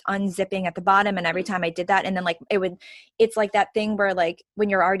zipper kept unzipping at the bottom, and every time I did that, and then like it's like that thing where like when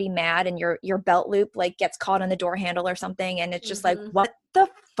you're already mad and your belt loop like gets caught on the door handle or something, and it's just like, Mm-hmm. what the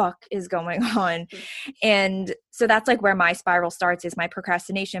fuck is going on? And so that's like where my spiral starts, is my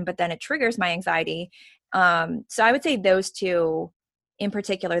procrastination, but then it triggers my anxiety. So I would say those two in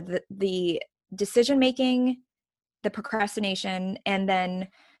particular, the decision making, the procrastination, and then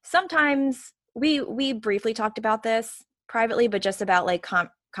sometimes we briefly talked about this privately, but just about like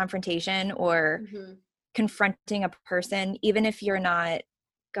confrontation or Mm-hmm. confronting a person, even if you're not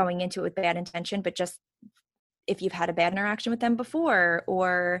going into it with bad intention, but just if you've had a bad interaction with them before,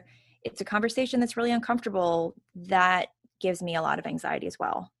 or it's a conversation that's really uncomfortable, that gives me a lot of anxiety as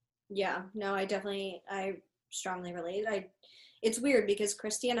well. Yeah, no, I strongly relate. It's weird because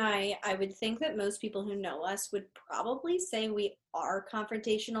Christy and I would think that most people who know us would probably say we are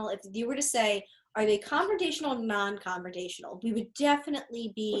confrontational. If you were to say, are they confrontational, non-confrontational? We would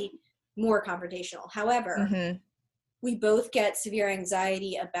definitely be more confrontational. However, Mm-hmm. we both get severe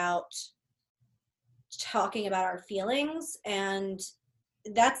anxiety about talking about our feelings, and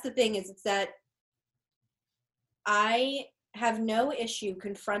that's the thing is it's that I have no issue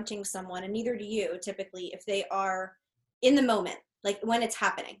confronting someone, and neither do you typically, if they are in the moment, like when it's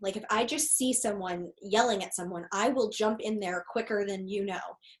happening. Like if I just see someone yelling at someone, I will jump in there quicker than you know,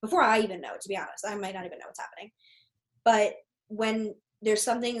 before I even know, to be honest. I might not even know what's happening. But when there's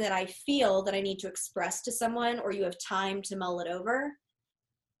something that I feel that I need to express to someone, or you have time to mull it over,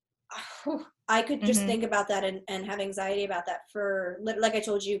 I could just Mm-hmm. think about that and have anxiety about that for, like I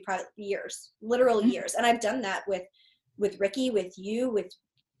told you, probably years, literal Mm-hmm. years. And I've done that with Ricky, with you, with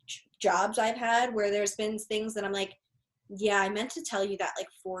jobs I've had where there's been things that I'm like, yeah, I meant to tell you that like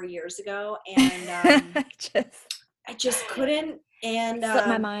 4 years ago. And Just I just couldn't. And slipped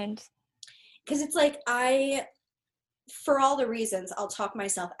my mind. because it's like for all the reasons, I'll talk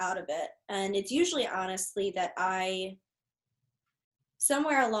myself out of it. And it's usually honestly that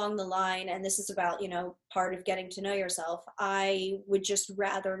somewhere along the line, and this is about, part of getting to know yourself, I would just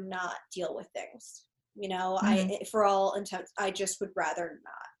rather not deal with things. Mm-hmm. For all intents, I just would rather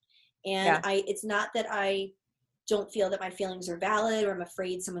not. And Yeah. it's not that I don't feel that my feelings are valid or I'm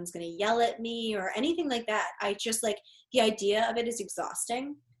afraid someone's going to yell at me or anything like that. I just like the idea of it is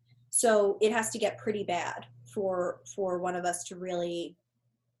exhausting. So it has to get pretty bad for one of us to really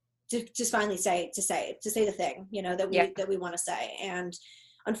to just finally say the thing, Yeah. that we want to say. And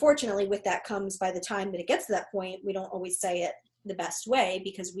unfortunately with that comes, by the time that it gets to that point, we don't always say it the best way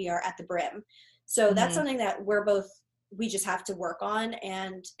because we are at the brim. So that's Mm-hmm. something that we just have to work on.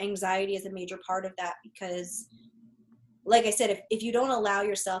 And anxiety is a major part of that because, like I said, if you don't allow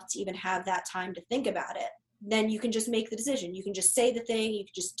yourself to even have that time to think about it, then you can just make the decision. You can just say the thing, you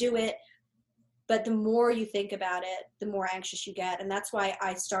can just do it. But the more you think about it, the more anxious you get. And that's why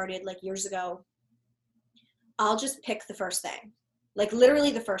I started like years ago. I'll just pick the first thing, like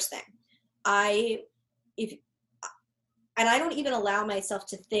literally the first thing. I, if, and I don't even allow myself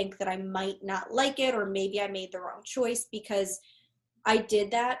to think that I might not like it or maybe I made the wrong choice, because I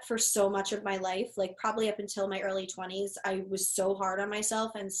did that for so much of my life. Like probably up until my early 20s, I was so hard on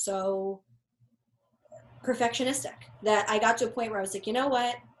myself and so perfectionistic that I got to a point where I was like, you know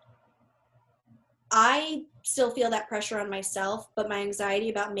what? I still feel that pressure on myself, but my anxiety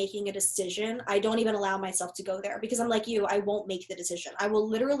about making a decision, I don't even allow myself to go there because I'm like you, I won't make the decision. I will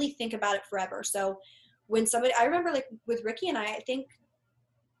literally think about it forever. So when I remember like with Ricky and I think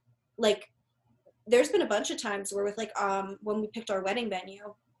like there's been a bunch of times where with like, when we picked our wedding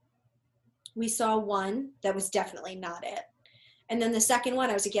venue, we saw one that was definitely not it. And then the second one,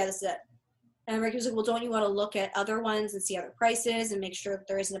 I was like, yeah, this is it. And Ricky was like, well, don't you want to look at other ones and see other prices and make sure that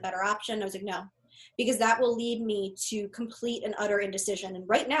there isn't a better option? I was like, no, because that will lead me to complete and utter indecision. And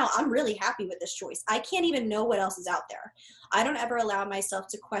right now, I'm really happy with this choice. I can't even know what else is out there. I don't ever allow myself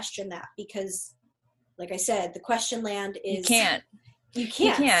to question that because, like I said, the question land You is, can't. you You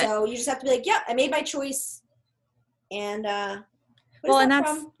can't. can't. So you just have to be like, yeah, I made my choice. And what is Well, and that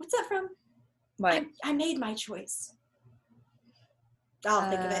that's from? What's that from? what. I made my choice.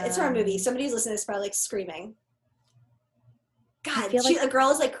 I'll think of it. It's from a movie. Um, Somebody's listening to this probably like screaming. I God, feel like a girl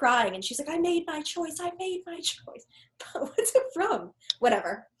is like crying and she's like, I made my choice. I made my choice. What's it from?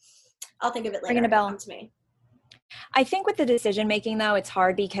 Whatever. I'll think of it later. ringing a It'll bell. come to me. I think with the decision making though, it's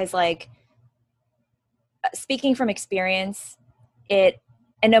hard because like speaking from experience, and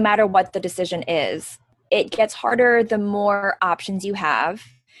no matter what the decision is, it gets harder the more options you have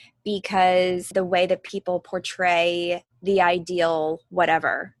because the way that people portray the ideal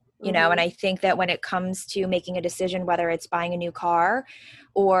whatever, and Mm-hmm. I think that when it comes to making a decision, whether it's buying a new car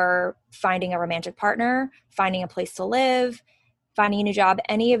or finding a romantic partner, finding a place to live, finding a new job,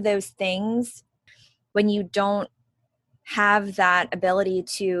 any of those things, when you don't have that ability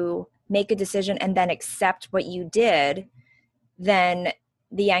to make a decision and then accept what you did, then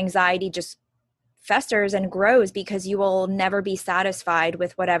the anxiety just festers and grows because you will never be satisfied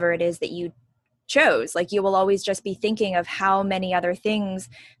with whatever it is that you chose. Like you will always just be thinking of how many other things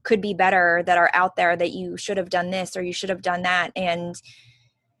could be better that are out there, that you should have done this or you should have done that. And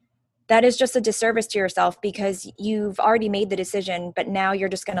that is just a disservice to yourself because you've already made the decision, but now you're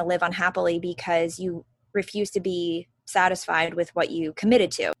just going to live unhappily because you refuse to be satisfied with what you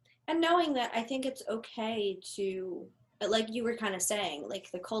committed to. And knowing that, I think it's okay to, like you were kind of saying, like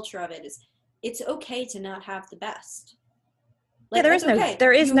the culture of it is, it's okay to not have the best. Yeah, Like that's okay.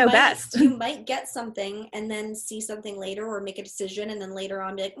 there is no best. You might get something and then see something later or make a decision and then later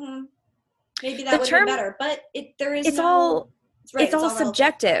on be like, maybe that The would have been term, better. But there is it's no, all it's right. it's It's all all relative.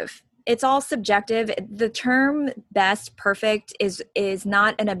 subjective. It's all subjective. The term best, perfect is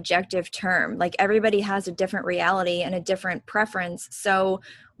not an objective term. Like everybody has a different reality and a different preference. So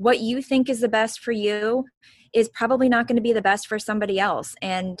what you think is the best for you is probably not going to be the best for somebody else.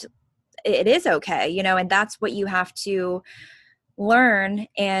 And it is okay, and that's what you have to learn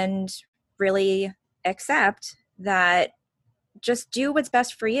and really accept, that just do what's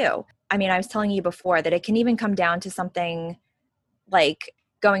best for you. I mean, I was telling you before that it can even come down to something like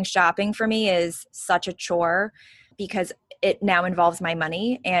going shopping for me is such a chore because it now involves my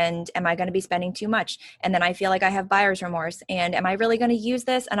money, and am I going to be spending too much? And then I feel like I have buyer's remorse, and am I really going to use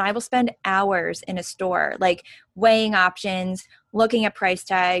this? And I will spend hours in a store, like weighing options, looking at price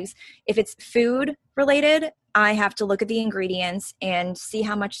tags. If it's food related, I have to look at the ingredients and see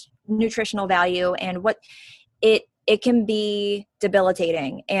how much nutritional value and what it can be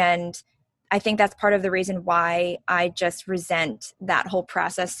debilitating. And I think that's part of the reason why I just resent that whole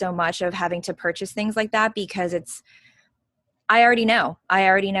process so much of having to purchase things like that, because I already know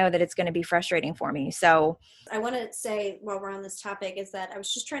that it's going to be frustrating for me. So I want to say, while we're on this topic, is that I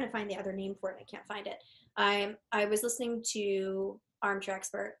was just trying to find the other name for it. I can't find it. I was listening to Armchair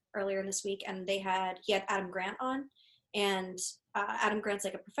Expert earlier this week, and he had Adam Grant on, and Adam Grant's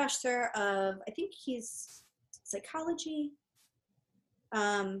like a professor of, I think he's psychology.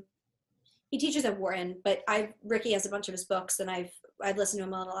 He teaches at Wharton, but Ricky has a bunch of his books, and I've listened to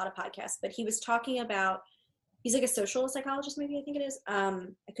him on a lot of podcasts. But he was talking about, he's like a social psychologist, maybe, I think it is.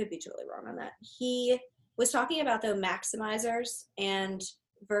 I could be totally wrong on that. He was talking about, though, maximizers and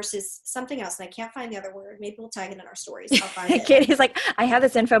versus something else, and I can't find the other word. Maybe we'll tag it in our stories. I'll find it. Katie's like, I have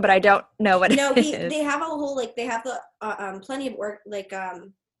this info, but I don't know what no, it is. They have a whole, like, they have the plenty of work, like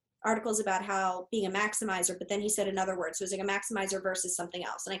articles about how being a maximizer, but then he said another word. So it was like a maximizer versus something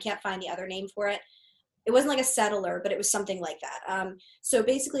else, and I can't find the other name for it. It wasn't like a settler, but it was something like that. So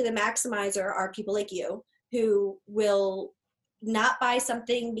basically, the maximizer are people like you who will not buy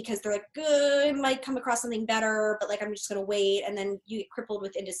something because they're like, good, I might come across something better, but like, I'm just going to wait. And then you get crippled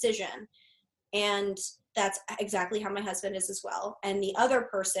with indecision. And that's exactly how my husband is as well. And the other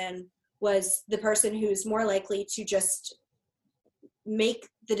person was the person who's more likely to just make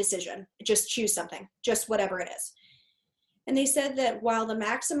the decision, just choose something, just whatever it is. And they said that while the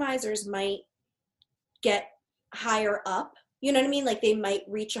maximizers might get higher up, you know what I mean? Like they might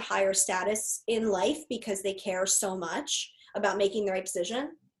reach a higher status in life because they care so much about making the right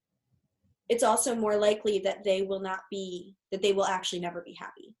decision. It's also more likely that they will actually never be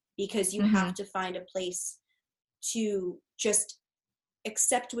happy, because you have to find a place to just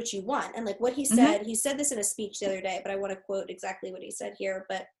accept what you want. And like what he said, he said this in a speech the other day, but I want to quote exactly what he said here.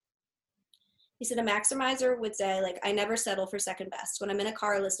 But he said, a maximizer would say, like, I never settle for second best. When I'm in a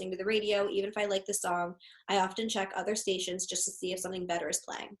car listening to the radio, even if I like the song, I often check other stations just to see if something better is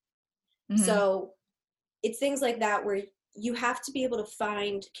playing. So it's things like that where you have to be able to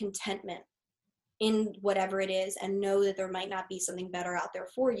find contentment in whatever it is and know that there might not be something better out there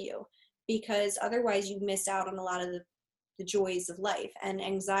for you, because otherwise you miss out on a lot of the joys of life. And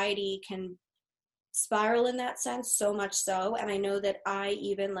anxiety can spiral in that sense, so much so. And I know that I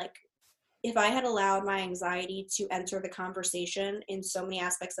even, like, if I had allowed my anxiety to enter the conversation in so many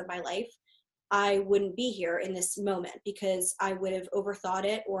aspects of my life, I wouldn't be here in this moment, because I would have overthought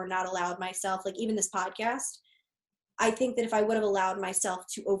it or not allowed myself, like even this podcast. I think that if I would have allowed myself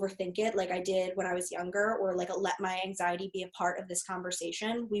to overthink it like I did when I was younger, or like let my anxiety be a part of this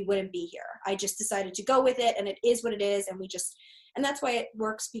conversation, we wouldn't be here. I just decided to go with it, and it is what it is. And that's why it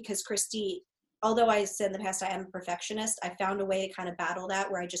works, because Christy, although I said in the past I am a perfectionist, I found a way to kind of battle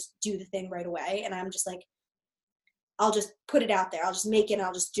that, where I just do the thing right away. And I'm just like, I'll just put it out there. I'll just make it, and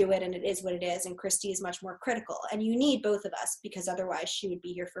I'll just do it, and it is what it is. And Christy is much more critical. And you need both of us, because otherwise she would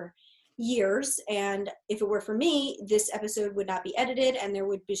be here for years. And if it were for me, this episode would not be edited, and there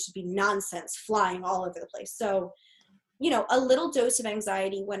would just be nonsense flying all over the place. So, you know, a little dose of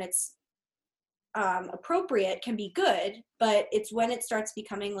anxiety when it's appropriate can be good, but it's when it starts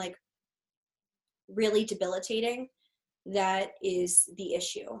becoming like really debilitating that is the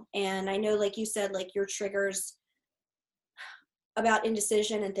issue. And I know, like you said, like your triggers about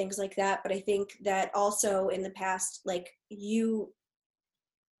indecision and things like that, but I think that also in the past, like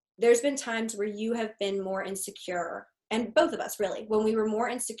there's been times where you have been more insecure, and both of us really, when we were more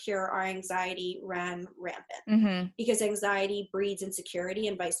insecure, our anxiety ran rampant, because anxiety breeds insecurity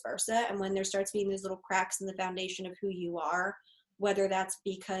and vice versa. And when there starts being these little cracks in the foundation of who you are, whether that's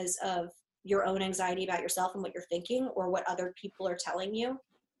because of your own anxiety about yourself and what you're thinking, or what other people are telling you,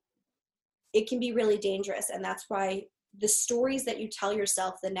 it can be really dangerous. And that's why the stories that you tell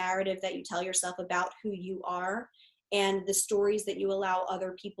yourself, the narrative that you tell yourself about who you are, and the stories that you allow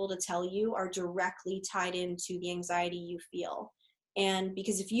other people to tell you are directly tied into the anxiety you feel. And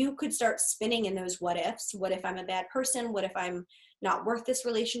because if you could start spinning in those what ifs, what if I'm a bad person? What if I'm not worth this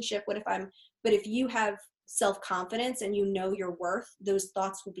relationship? But if you have self-confidence and you know your worth, those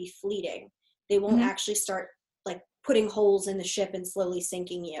thoughts will be fleeting. They won't actually start like putting holes in the ship and slowly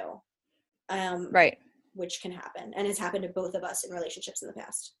sinking you. Right. Which can happen, and has happened to both of us in relationships in the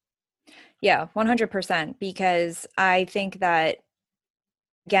past. Yeah, 100%. Because I think that,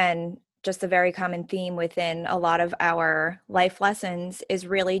 again, just a very common theme within a lot of our life lessons is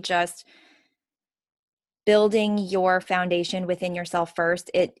really just building your foundation within yourself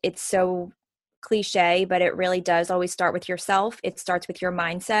first. It's so cliche, but it really does always start with yourself. It starts with your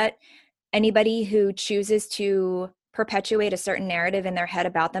mindset. Anybody who chooses to perpetuate a certain narrative in their head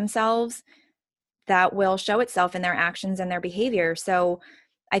about themselves, that will show itself in their actions and their behavior. So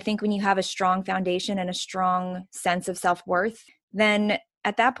I think when you have a strong foundation and a strong sense of self-worth, then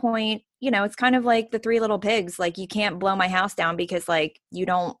at that point, it's kind of like the Three Little Pigs. Like, you can't blow my house down because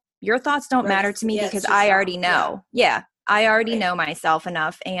your thoughts don't matter to me because I already know. Yeah. I already know myself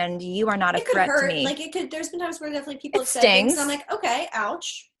enough, and you are not a threat to me. Like, it could, there's been times where definitely people have said things, I'm like, okay,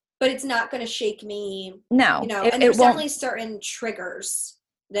 ouch, but it's not going to shake me. No. And there's definitely certain triggers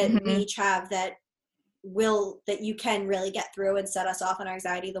that we each have that you can really get through and set us off on our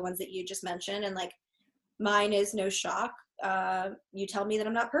anxiety, the ones that you just mentioned. And like, mine is no shock. You tell me that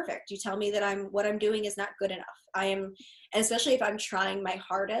I'm not perfect. You tell me that what I'm doing is not good enough. And especially if I'm trying my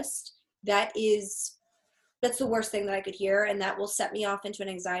hardest, that's the worst thing that I could hear. And that will set me off into an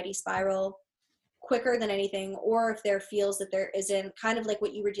anxiety spiral quicker than anything. Or if there feels that there isn't, kind of like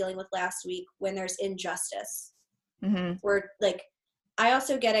what you were dealing with last week, when there's injustice, where like, I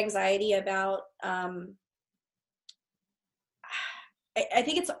also get anxiety about, I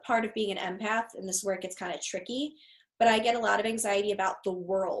think it's a part of being an empath, and this is where it gets kind of tricky, but I get a lot of anxiety about the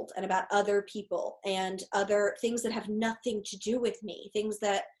world and about other people and other things that have nothing to do with me, things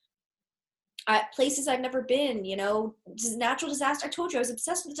that, places I've never been, natural disaster. I told you I was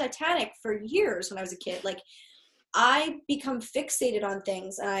obsessed with the Titanic for years when I was a kid. Like, I become fixated on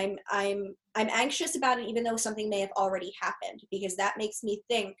things, and I'm anxious about it, even though something may have already happened, because that makes me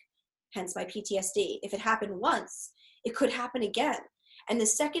think, hence my PTSD. If it happened once, it could happen again. And the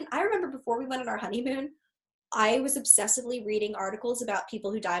second, I remember before we went on our honeymoon, I was obsessively reading articles about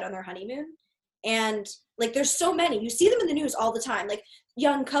people who died on their honeymoon. And like, there's so many, you see them in the news all the time, like,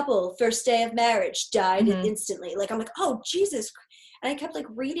 young couple, first day of marriage, died instantly. Like, I'm like, oh, Jesus. And I kept like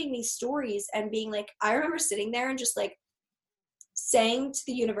reading these stories and being like, I remember sitting there and just like saying to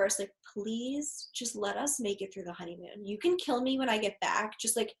the universe, like, please just let us make it through the honeymoon. You can kill me when I get back.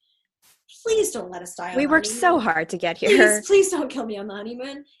 Just like, please don't let us die on the honeymoon. We worked so hard to get here. Please don't kill me on the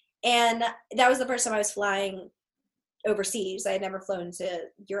honeymoon. And that was the first time I was flying overseas. I had never flown to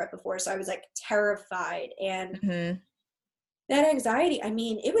Europe before, so I was like terrified. And that anxiety, I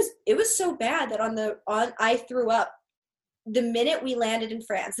mean, it was so bad that I threw up the minute we landed in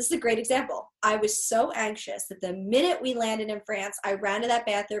France. This is a great example. I was so anxious that the minute we landed in France, I ran to that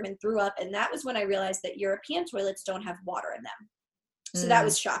bathroom and threw up. And that was when I realized that European toilets don't have water in them. So that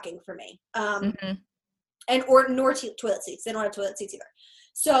was shocking for me. And nor toilet seats. They don't have toilet seats either.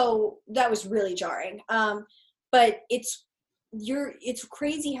 So that was really jarring. But it's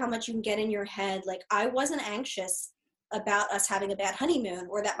crazy how much you can get in your head. Like, I wasn't anxious about us having a bad honeymoon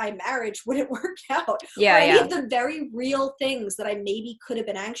or that my marriage wouldn't work out. Yeah, or any of the very real things that I maybe could have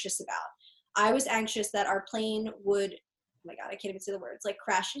been anxious about. I was anxious that our plane would, oh my God, I can't even say the words, like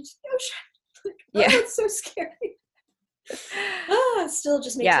crash into the ocean. Like, it's so scary. Still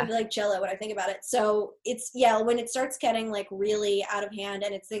just makes me feel like jello when I think about it. So it's, when it starts getting like really out of hand,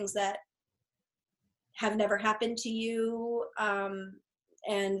 and it's things that have never happened to you,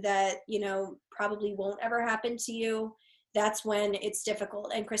 and that, probably won't ever happen to you, that's when it's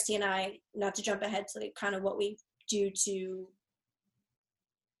difficult. And Christy and I, not to jump ahead to like kind of what we do to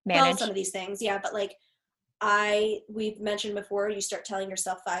manage some of these things. Yeah. But like, we've mentioned before, you start telling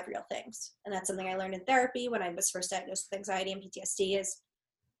yourself 5 real things. And that's something I learned in therapy when I was first diagnosed with anxiety and PTSD, is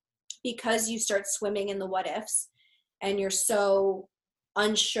because you start swimming in the what ifs and you're so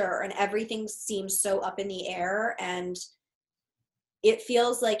unsure and everything seems so up in the air. And it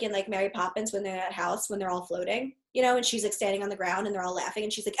feels like in like Mary Poppins, when they're at that house, when they're all floating, and she's like standing on the ground and they're all laughing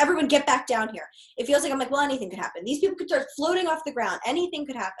and she's like, everyone get back down here. It feels like, I'm like, well, anything could happen. These people could start floating off the ground. Anything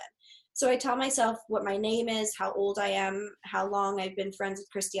could happen. So I tell myself what my name is, how old I am, how long I've been friends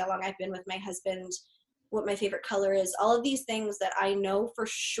with Christy, how long I've been with my husband, what my favorite color is, all of these things that I know for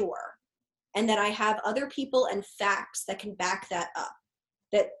sure. And that I have other people and facts that can back that up.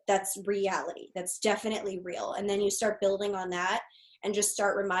 That's reality. That's definitely real. And then you start building on that and just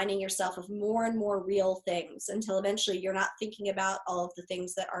start reminding yourself of more and more real things until eventually you're not thinking about all of the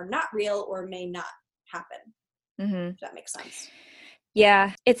things that are not real or may not happen. If that makes sense.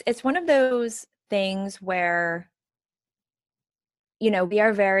 Yeah, it's one of those things where, we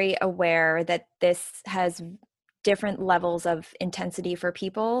are very aware that this has different levels of intensity for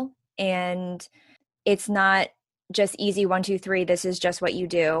people, and it's not just easy 1, 2, 3, this is just what you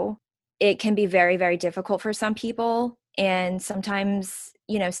do. It can be very, very difficult for some people, And sometimes,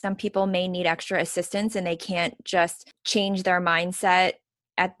 some people may need extra assistance and they can't just change their mindset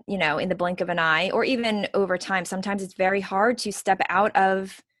in the blink of an eye, or even over time. Sometimes it's very hard to step out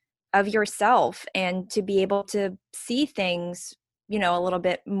of yourself and to be able to see things, a little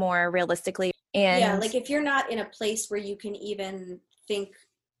bit more realistically. Yeah, And like if you're not in a place where you can even think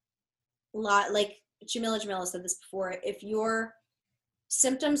like Jamila said this before, if your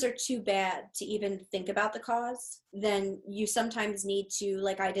symptoms are too bad to even think about the cause, then you sometimes need to,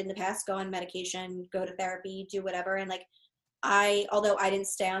 like I did in the past, go on medication, go to therapy, do whatever. And like although I didn't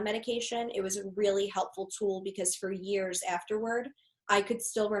stay on medication, it was a really helpful tool because for years afterward, I could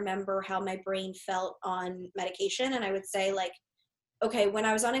still remember how my brain felt on medication. And I would say, like, okay, when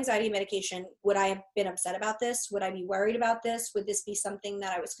I was on anxiety medication, would I have been upset about this? Would I be worried about this? Would this be something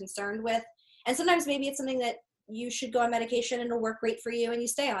that I was concerned with? And sometimes maybe it's something that you should go on medication and it'll work great for you and you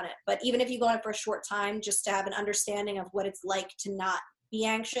stay on it. But even if you go on it for a short time, just to have an understanding of what it's like to not be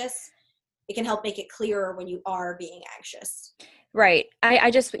anxious, it can help make it clearer when you are being anxious. Right.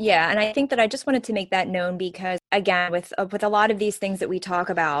 I just, yeah. And I think that I just wanted to make that known because, again, with a lot of these things that we talk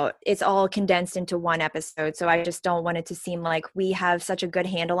about, it's all condensed into one episode. So I just don't want it to seem like we have such a good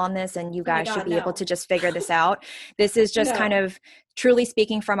handle on this and you guys should be able to just figure this out. This is just kind of truly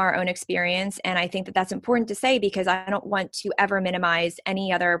speaking from our own experience. And I think that that's important to say because I don't want to ever minimize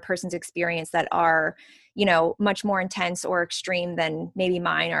any other person's experience that are, much more intense or extreme than maybe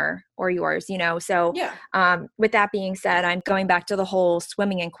mine or yours, So with that being said, I'm going back to the whole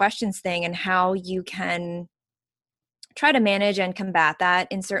swimming in questions thing and how you can try to manage and combat that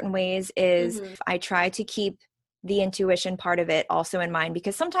in certain ways is I try to keep the intuition part of it also in mind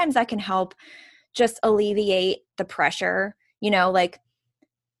because sometimes that can help just alleviate the pressure, like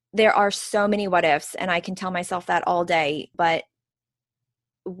there are so many what ifs and I can tell myself that all day, but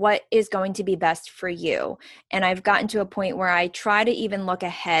what is going to be best for you? And I've gotten to a point where I try to even look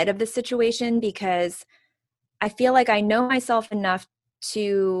ahead of the situation because I feel like I know myself enough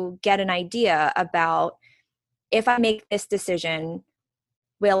to get an idea about if I make this decision,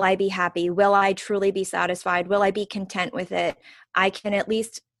 will I be happy? Will I truly be satisfied? Will I be content with it? I can at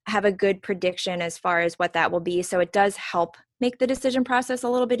least have a good prediction as far as what that will be. So it does help make the decision process a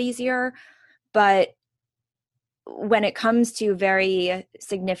little bit easier. But when it comes to very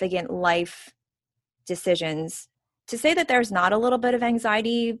significant life decisions, to say that there's not a little bit of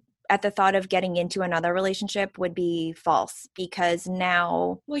anxiety at the thought of getting into another relationship would be false because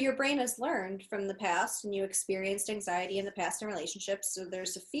now... Well, your brain has learned from the past and you experienced anxiety in the past in relationships. So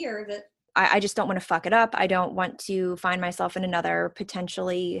there's a fear that... I just don't want to fuck it up. I don't want to find myself in another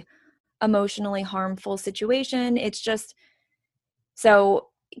potentially emotionally harmful situation. It's just... So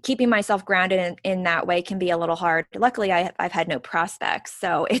keeping myself grounded in that way can be a little hard. Luckily, I've had no prospects,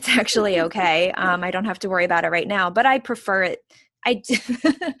 so it's actually okay. I don't have to worry about it right now, but I prefer it.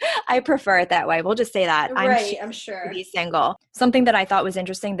 I prefer it that way. We'll just say that. I'm sure. To be single. Something that I thought was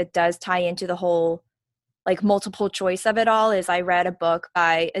interesting that does tie into the whole like multiple choice of it all is I read a book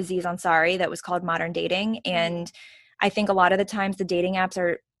by Aziz Ansari that was called Modern Dating. And I think a lot of the times the dating apps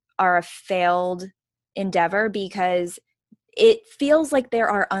are a failed endeavor because it feels like there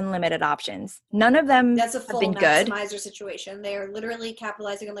are unlimited options. None of them have been good. That's a full maximizer situation. They are literally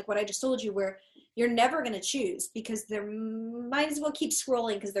capitalizing on like what I just told you, where you're never going to choose because there might as well keep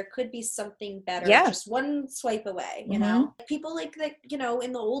scrolling because there could be something better just one swipe away, you know? People like, in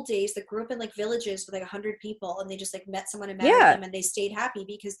the old days that grew up in like villages with like 100 people and they just like met someone and married them and they stayed happy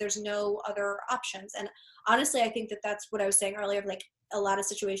because there's no other options. And honestly, I think that that's what I was saying earlier of like a lot of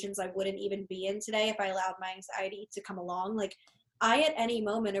situations I wouldn't even be in today if I allowed my anxiety to come along. Like I, at any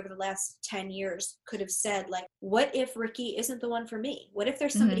moment over the last 10 years could have said like, what if Ricky isn't the one for me? What if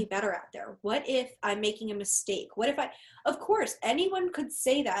there's somebody better out there? What if I'm making a mistake? What if of course, anyone could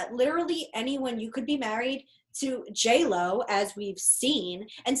say that. Literally anyone. You could be married to J-Lo, as we've seen,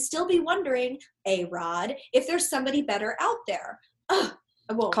 and still be wondering, A-Rod, if there's somebody better out there. Ugh,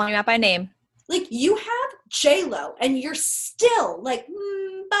 I won't. Calling you out by name. Like, you have J-Lo, and you're still like,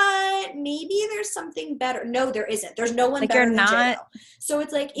 but maybe there's something better. No, there isn't. There's no one like better than J-Lo. So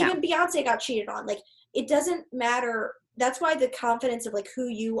it's like, even Beyonce got cheated on. Like, it doesn't matter. That's why the confidence of, like, who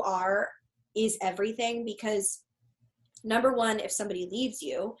you are is everything. Because, number one, if somebody leaves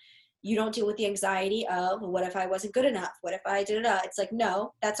you, you don't deal with the anxiety of, what if I wasn't good enough? What if I did it? It's like,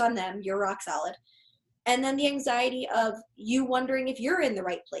 no, that's on them. You're rock solid. And then the anxiety of you wondering if you're in the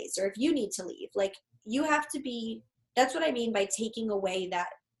right place or if you need to leave. Like, you have to be, that's what I mean by taking away that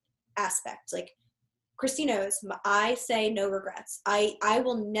aspect. Like, Christy knows, I say no regrets. I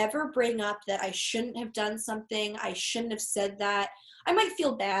will never bring up that I shouldn't have done something. I shouldn't have said that. I might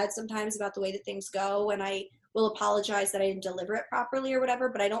feel bad sometimes about the way that things go, and I will apologize that I didn't deliver it properly or whatever,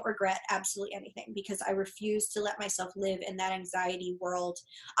 but I don't regret absolutely anything because I refuse to let myself live in that anxiety world.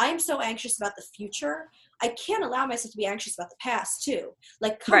 I'm so anxious about the future. I can't allow myself to be anxious about the past too.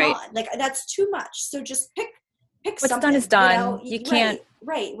 Like, come Right. on, like that's too much. So just pick What's something, done is done. you know? You can't,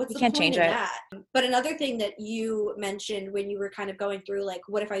 right. What's you the can't point change in it. that? But another thing that you mentioned when you were kind of going through, like,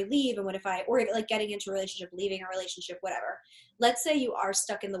 what if I leave and what if I, or like getting into a relationship, leaving a relationship, whatever. Let's say you are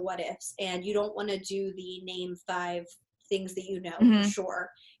stuck in the what ifs and you don't want to do the name 5 things that you know for sure.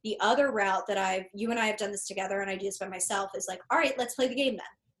 The other route that you and I have done this together and I do this by myself is like, all right, let's play the game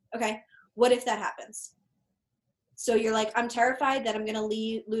then. Okay. What if that happens? So you're like, I'm terrified that I'm going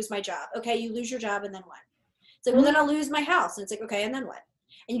to lose my job. Okay. You lose your job and then what? It's like, well, then I'll lose my house. And it's like, okay, and then what?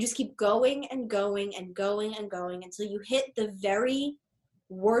 And you just keep going and going and going and going until you hit the very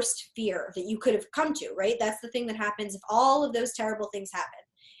worst fear that you could have come to, right? That's the thing that happens if all of those terrible things happen.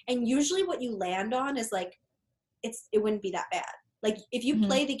 And usually what you land on is like, it wouldn't be that bad. Like if you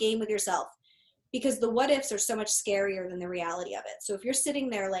play the game with yourself, because the what ifs are so much scarier than the reality of it. So if you're sitting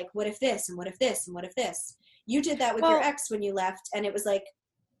there like, what if this and what if this and what if this? You did that with your ex when you left, and it was like,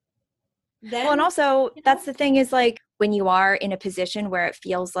 then, well, and also that's the thing is like when you are in a position where it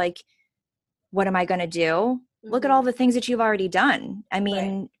feels like, what am I going to do? Look at all the things that you've already done. I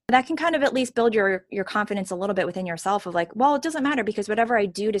mean, that can kind of at least build your confidence a little bit within yourself of like, well, it doesn't matter because whatever I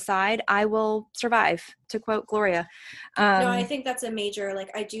do decide, I will survive, to quote Gloria. No, I think that's a major, like,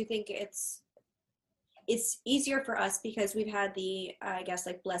 I do think it's easier for us because we've had the, I guess,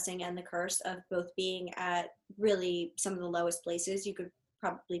 like blessing and the curse of both being at really some of the lowest places you could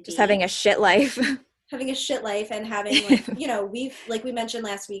probably be. Just having a shit life. Having a shit life and having like, you know, we've, like we mentioned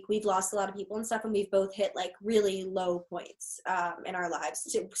last week, we've lost a lot of people and stuff, and we've both hit like really low points in our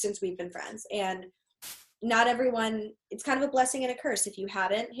lives since we've been friends. And not everyone, it's kind of a blessing and a curse. If you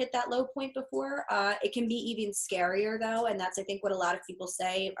haven't hit that low point before, it can be even scarier though. And that's, I think, what a lot of people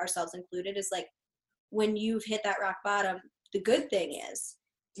say, ourselves included, is like, when you've hit that rock bottom, the good thing is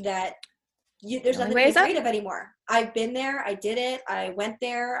that there's nothing to be afraid of anymore. I've been there. I did it. I went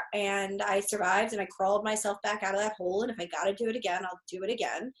there and I survived and I crawled myself back out of that hole. And if I got to do it again, I'll do it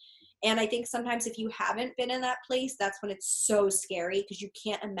again. And I think sometimes if you haven't been in that place, that's when it's so scary because you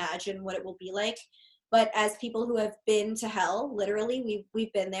can't imagine what it will be like. But as people who have been to hell, literally,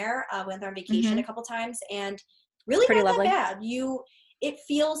 we've been there, went on vacation a couple times, and really pretty not lovely. that bad. It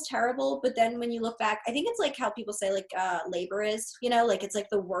feels terrible, but then when you look back, I think it's like how people say like labor is, you know, like it's like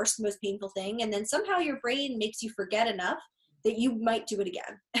the worst, most painful thing. And then somehow your brain makes you forget enough that you might do it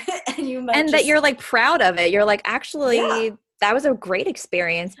again. and that you're like proud of it. You're like, actually, yeah, that was a great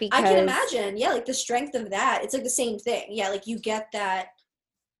experience because I can imagine. Yeah. Like the strength of that. It's like the same thing. Yeah. Like you get that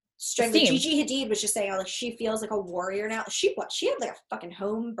strength. Like Gigi Hadid was just saying, like she feels like a warrior now. She had like a fucking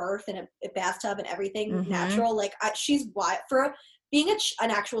home birth and a bathtub and everything natural. Like she's wild for being an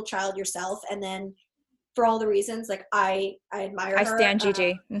actual child yourself, and then for all the reasons, like I admire her. I stand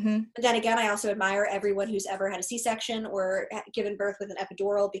Gigi. But then again, I also admire everyone who's ever had a C-section or given birth with an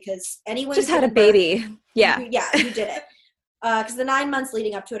epidural, because anyone just had a baby. Yeah. You did it. Because the 9 months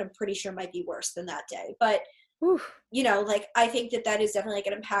leading up to it, I'm pretty sure might be worse than that day. But, you know, like, I think that is definitely like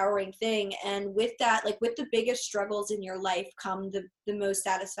an empowering thing. And with that, like with the biggest struggles in your life come the most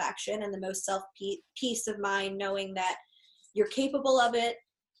satisfaction and the most peace of mind, knowing that you're capable of it.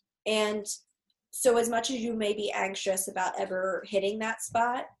 And so as much as you may be anxious about ever hitting that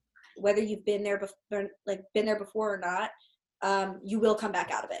spot, whether you've been there before or not, you will come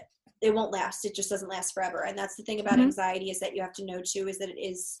back out of it. It won't last. It just doesn't last forever. And that's the thing about anxiety, is that you have to know too, is that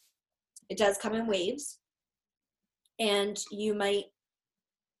it does come in waves. And you might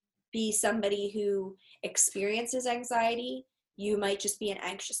be somebody who experiences anxiety. You might just be an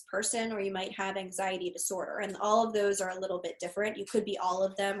anxious person, or you might have anxiety disorder. And all of those are a little bit different. You could be all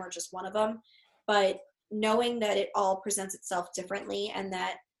of them or just one of them. But knowing that it all presents itself differently, and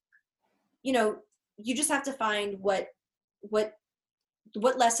that, you know, you just have to find what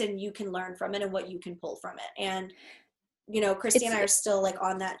lesson you can learn from it and what you can pull from it. And, you know, Christy and I are still like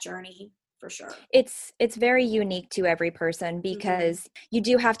on that journey for sure. It's very unique to every person, because you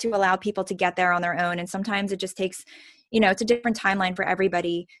do have to allow people to get there on their own. And sometimes it just takes, you know, it's a different timeline for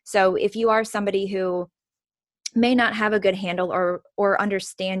everybody. So if you are somebody who may not have a good handle or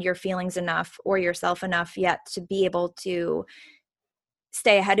understand your feelings enough or yourself enough yet to be able to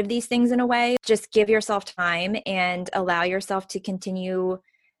stay ahead of these things in a way, just give yourself time and allow yourself to continue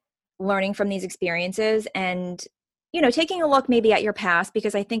learning from these experiences, and, you know, taking a look maybe at your past,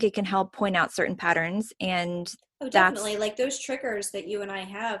 because I think it can help point out certain patterns. And definitely, like those triggers that you and I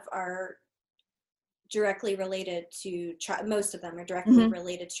have are directly related to most of them are directly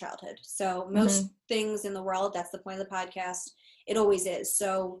related to childhood. So most things in the world, that's the point of the podcast. It always is.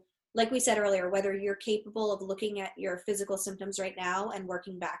 So like we said earlier, whether you're capable of looking at your physical symptoms right now and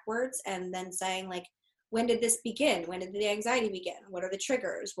working backwards and then saying like, when did this begin? When did the anxiety begin? What are the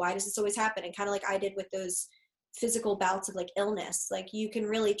triggers? Why does this always happen? And kind of like I did with those physical bouts of like illness, like you can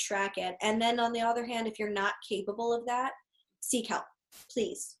really track it. And then on the other hand, if you're not capable of that, seek help.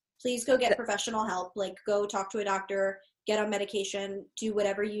 Please go get professional help. Like go talk to a doctor, get on medication, do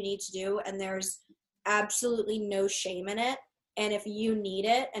whatever you need to do. And there's absolutely no shame in it. And if you need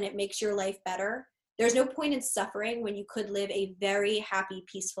it and it makes your life better, there's no point in suffering when you could live a very happy,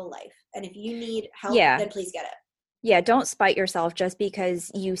 peaceful life. And if you need help, then please get it. Yeah, don't spite yourself just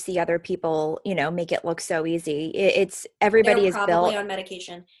because you see other people, make it look so easy. It's everybody is probably built on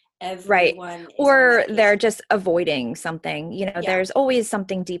medication. Right. Or they're just avoiding something. There's always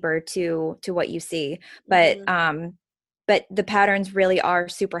something deeper to what you see. But but the patterns really are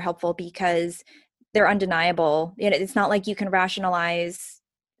super helpful because they're undeniable. It's not like you can rationalize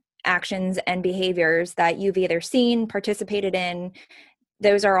actions and behaviors that you've either seen, participated in.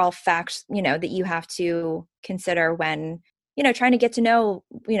 Those are all facts, that you have to consider when, trying to get to know,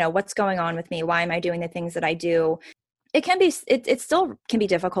 what's going on with me. Why am I doing the things that I do? It can be, it still can be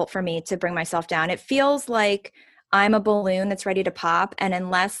difficult for me to bring myself down. It feels like I'm a balloon that's ready to pop. And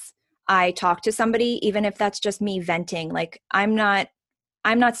unless I talk to somebody, even if that's just me venting, like I'm not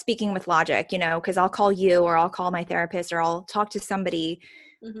speaking with logic, because I'll call you or I'll call my therapist or I'll talk to somebody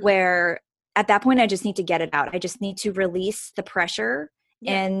where at that point I just need to get it out. I just need to release the pressure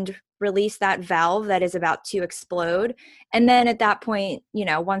and release that valve that is about to explode. And then at that point,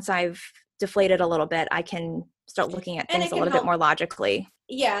 once I've deflated a little bit, I can start looking at things a little bit more logically.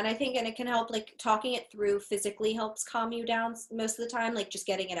 Yeah, and I think, and it can help, like talking it through physically helps calm you down most of the time, like just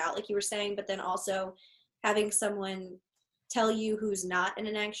getting it out, like you were saying, but then also having someone tell you who's not in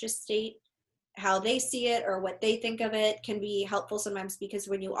an anxious state how they see it or what they think of it can be helpful sometimes, because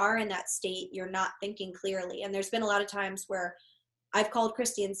when you are in that state, you're not thinking clearly. And there's been a lot of times where I've called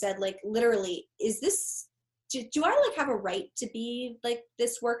Christy and said, like, literally, is this, do I like have a right to be like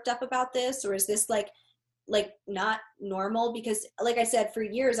this worked up about this? Or is this like not normal? Because like I said, for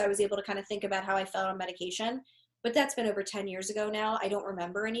years, I was able to kind of think about how I felt on medication, but that's been over 10 years ago now. I don't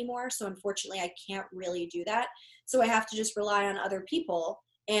remember anymore. So unfortunately, I can't really do that. So I have to just rely on other people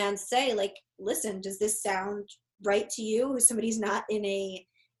and say, like, listen, does this sound right to you? Somebody's not in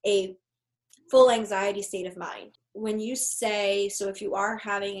a full anxiety state of mind. When you say, so if you are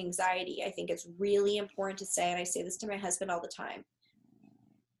having anxiety, I think it's really important to say, and I say this to my husband all the time,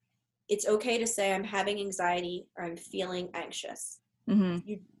 it's okay to say I'm having anxiety or I'm feeling anxious.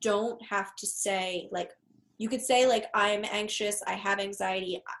 You don't have to say, like, you could say, like, I'm anxious, I have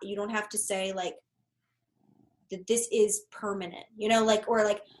anxiety. You don't have to say, like, that this is permanent, like, or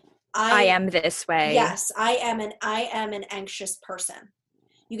like, I am this way. Yes, I am an anxious person.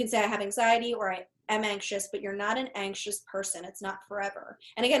 You can say I have anxiety or I am anxious, but you're not an anxious person. It's not forever.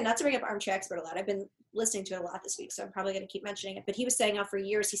 And again, not to bring up Armchair Expert a lot. I've been listening to it a lot this week, so I'm probably going to keep mentioning it. But he was saying how for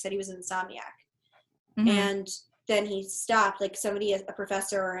years he said he was an insomniac. And then he stopped. Like somebody, a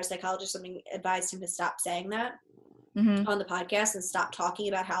professor or a psychologist, something advised him to stop saying that on the podcast and stop talking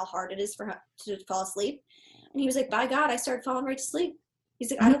about how hard it is for him to fall asleep. And he was like, by God, I started falling right to sleep.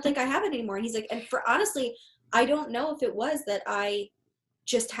 He's like, I don't think I have it anymore. And he's like, and for honestly, I don't know if it was that I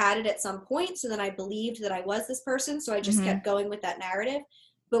just had it at some point. So then I believed that I was this person. So I just kept going with that narrative.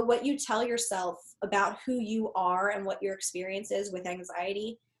 But what you tell yourself about who you are and what your experience is with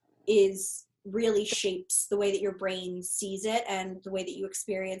anxiety is really shapes the way that your brain sees it and the way that you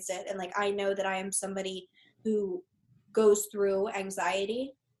experience it. And like, I know that I am somebody who goes through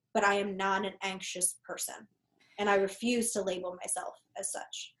anxiety, but I am not an anxious person. And I refuse to label myself as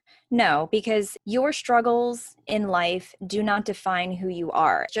such. No, because your struggles in life do not define who you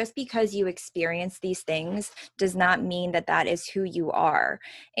are. Just because you experience these things does not mean that that is who you are.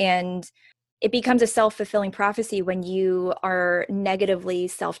 And it becomes a self-fulfilling prophecy when you are negatively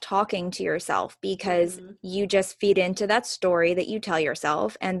self-talking to yourself, because you just feed into that story that you tell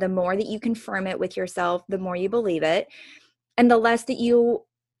yourself. And the more that you confirm it with yourself, the more you believe it. And the less that you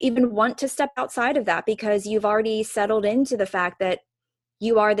even want to step outside of that, because you've already settled into the fact that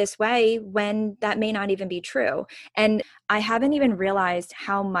you are this way when that may not even be true. And I haven't even realized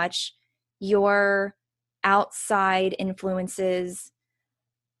how much your outside influences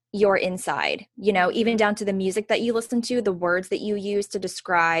your inside, even down to the music that you listen to, the words that you use to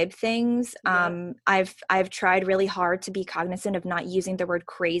describe things. I've tried really hard to be cognizant of not using the word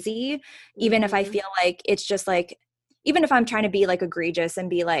crazy, even if I feel like it's just like even if I'm trying to be like egregious and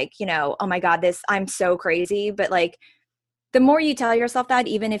be like, you know, oh my God, I'm so crazy. But like, the more you tell yourself that,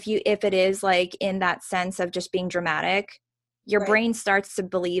 even if it is like in that sense of just being dramatic, your Right. brain starts to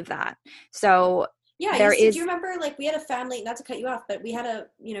believe that. So Yeah, there do you is, remember, like, we had a family, not to cut you off, but we had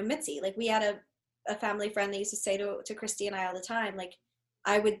Mitzi, like, we had a family friend that used to say to Christy and I all the time, like,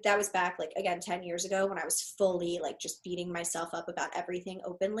 that was back, like, again, 10 years ago when I was fully, like, just beating myself up about everything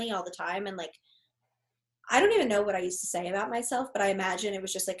openly all the time. And, like, I don't even know what I used to say about myself, but I imagine it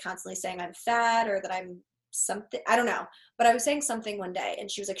was just, like, constantly saying I'm fat or that I'm something. I don't know. But I was saying something one day and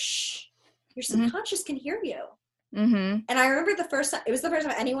she was like, shh, your mm-hmm, subconscious can hear you. mm-hmm. And I remember it was the first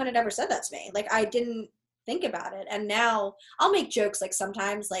time anyone had ever said that to me. Like, I didn't think about it. And now I'll make jokes, like,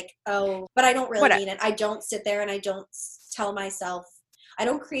 sometimes, like, oh, but I don't really What? mean it. I don't sit there and I don't tell myself, I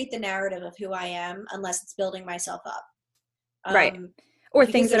don't create the narrative of who I am unless it's building myself up. Right. Um, Or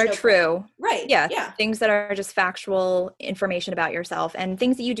because things that there's are no point. true. Right. Yeah. Yeah. Things that are just factual information about yourself and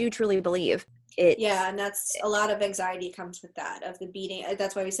things that you do truly believe. Yeah, and that's a lot of anxiety comes with that, of the beating.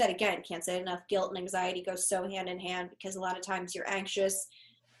 That's why we said, again, can't say it enough, guilt and anxiety go so hand in hand, because a lot of times you're anxious.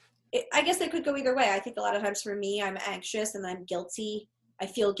 I guess it could go either way. I think a lot of times for me, I'm anxious and I'm guilty. I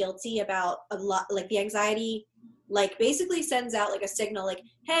feel guilty about a lot, like the anxiety, like, basically sends out like a signal, like,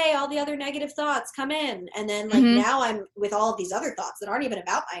 hey, all the other negative thoughts come in. And then, like, mm-hmm, now I'm with all of these other thoughts that aren't even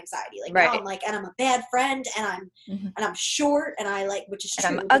about my anxiety. Like, now right. I'm like, and I'm a bad friend, Mm-hmm. and I'm short, and I, like, which is And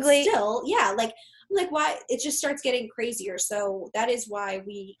I'm true, but ugly. still, yeah, like, I'm like, why? It just starts getting crazier. So that is why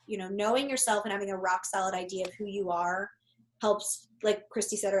we, knowing yourself and having a rock solid idea of who you are helps. Like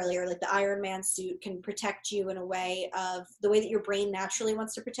Christy said earlier, like, the Iron Man suit can protect you in a way of the way that your brain naturally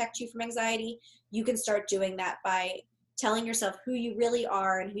wants to protect you from anxiety. You can start doing that by telling yourself who you really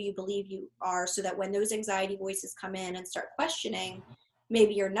are and who you believe you are, so that when those anxiety voices come in and start questioning,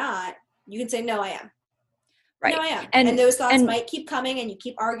 maybe you're not, you can say, no, I am. No, Right. I am. And And those thoughts and might keep coming and you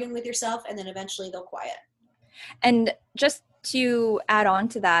keep arguing with yourself, and then eventually they'll quiet. and just to add on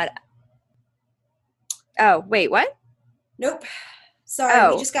to that. Oh, wait, what? Nope. Sorry,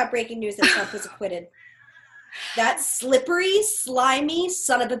 we Oh, just got breaking news that Trump was acquitted. That slippery, slimy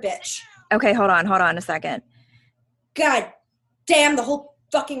son of a bitch. okay, hold on a second. God damn the whole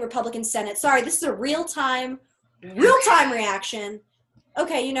fucking Republican Senate. Sorry, this is a real-time reaction.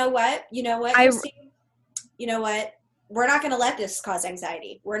 Okay, you know what? You know what, Christine? You know what? We're not going to let this cause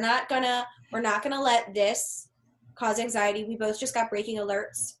anxiety. We're not going to let this cause anxiety. We both just got breaking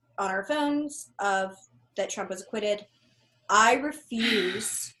alerts on our phones of that Trump was acquitted. I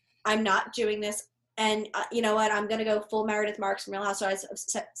refuse. I'm not doing this. And you know what? I'm going to go full Meredith Marks from Real Housewives of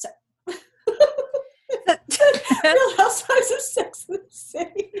Real Housewives of Sex and the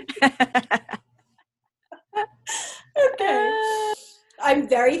City. Okay. I'm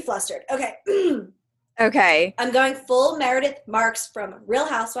very flustered. Okay. Okay. I'm going full Meredith Marks from Real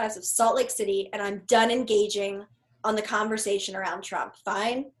Housewives of Salt Lake City, and I'm done engaging on the conversation around Trump.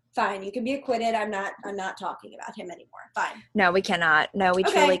 Fine. You can be acquitted. I'm not talking about him anymore. Fine. No, we cannot. No, we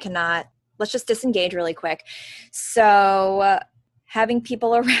Okay. truly cannot. Let's just disengage really quick. So, having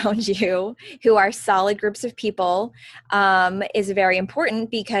people around you who are solid groups of people is very important,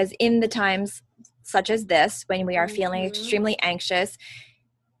 because in the times such as this, when we are feeling extremely anxious,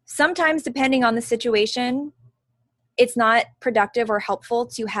 sometimes depending on the situation, it's not productive or helpful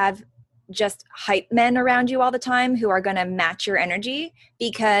to have just hype men around you all the time who are going to match your energy,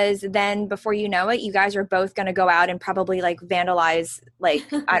 because then before you know it, you guys are both going to go out and probably like vandalize, like,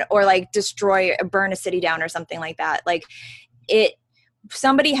 or like destroy, burn a city down or something like that. Like,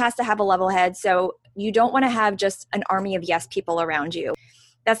 somebody has to have a level head. So you don't want to have just an army of yes people around you.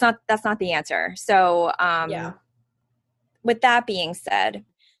 That's not the answer. So yeah. With that being said,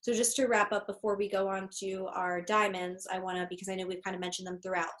 so just to wrap up before we go on to our diamonds, I want to, because I know we've kind of mentioned them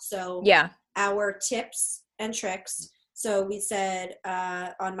throughout. So yeah, our tips and tricks. So we said,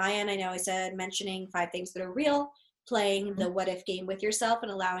 on my end, I know I said mentioning 5 things that are real, playing the what if game with yourself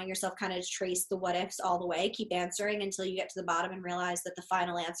and allowing yourself kind of to trace the what ifs all the way. Keep answering until you get to the bottom and realize that the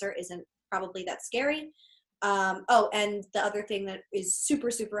final answer isn't probably that scary. And the other thing that is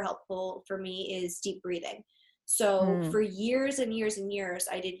super, super helpful for me is deep breathing. So for years and years and years,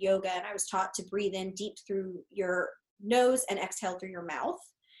 I did yoga, and I was taught to breathe in deep through your nose and exhale through your mouth.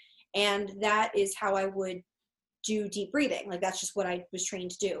 And that is how I would do deep breathing. Like, that's just what I was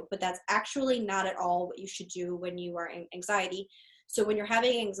trained to do. But that's actually not at all what you should do when you are in anxiety. So when you're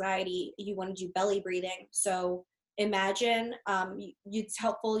having anxiety, you want to do belly breathing. So imagine, it's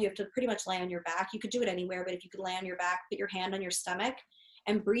helpful. You have to pretty much lay on your back. You could do it anywhere, but if you could lay on your back, put your hand on your stomach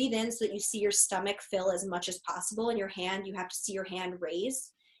and breathe in so that you see your stomach fill as much as possible. And your hand, you have to see your hand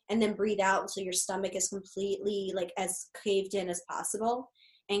raise. and then breathe out until your stomach is completely like as caved in as possible,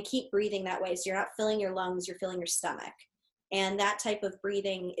 and keep breathing that way. So you're not filling your lungs, you're filling your stomach. And that type of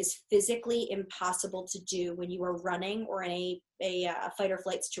breathing is physically impossible to do when you are running or in a fight or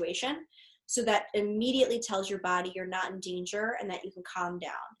flight situation. So that immediately tells your body you're not in danger and that you can calm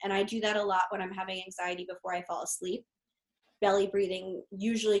down. And I do that a lot when I'm having anxiety before I fall asleep. Belly breathing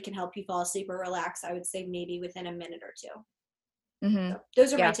usually can help you fall asleep or relax, I would say maybe within a minute or two. Mm-hmm. So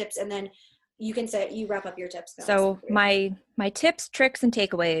those are my tips. And then you can say, you wrap up your tips. So my tips, tricks, and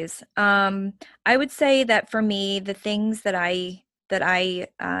takeaways. I would say that for me, the things that I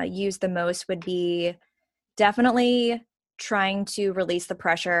use the most would be definitely trying to release the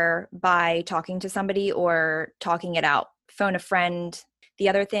pressure by talking to somebody or talking it out. Phone a friend. The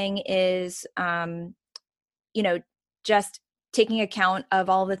other thing is, just taking account of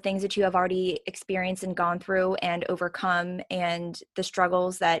all the things that you have already experienced and gone through and overcome, and the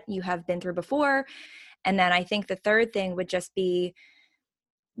struggles that you have been through before. And then I think the third thing would just be,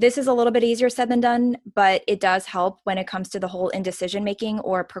 this is a little bit easier said than done, but it does help when it comes to the whole indecision making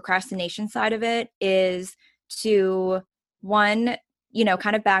or procrastination side of it, is to, one,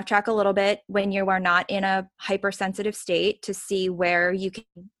 kind of backtrack a little bit when you are not in a hypersensitive state to see where you can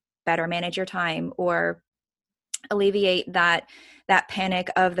better manage your time or alleviate that panic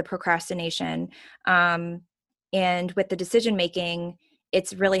of the procrastination. And with the decision making,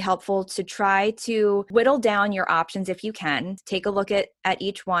 it's really helpful to try to whittle down your options if you can. Take a look at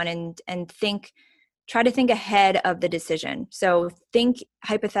each one and try to think ahead of the decision. So think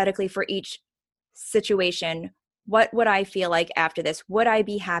hypothetically for each situation. What would I feel like after this? Would I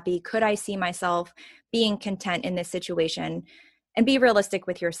be happy? Could I see myself being content in this situation? And be realistic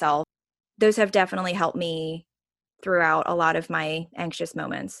with yourself. Those have definitely helped me throughout a lot of my anxious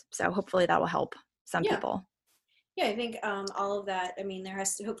moments. So hopefully that will help some people. Yeah, I think all of that, I mean,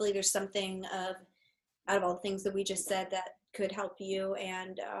 hopefully there's something out of all the things that we just said that could help you.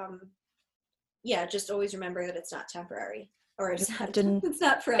 And just always remember that it's not temporary, or it's not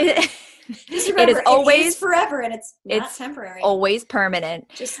forever. Just remember, it is forever, and it's not temporary. Always permanent.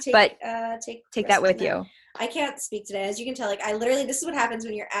 Just take that with you. I can't speak today. As you can tell, like I literally, this is what happens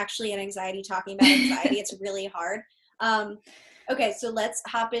when you're actually in anxiety talking about anxiety. It's really hard. Okay, so let's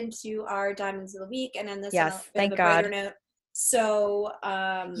hop into our diamonds of the week, and then this thank God. Brighter note. So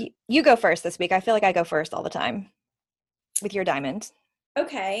you go first this week. I feel like I go first all the time with your diamond.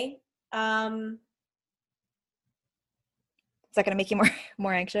 Okay. Is that going to make you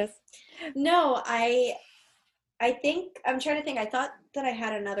more anxious? No, I think I'm trying to think. I thought that I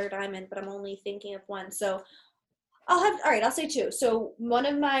had another diamond, but I'm only thinking of one. So I'll say two. So one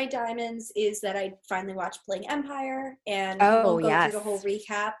of my diamonds is that I finally watched Playing Empire, and I won't go through the whole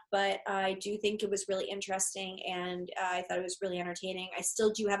recap, but I do think it was really interesting, and I thought it was really entertaining. I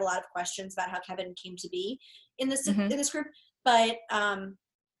still do have a lot of questions about how Kevin came to be in this group, but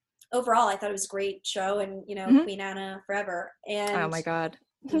overall I thought it was a great show, and Queen Anna forever. And oh my God.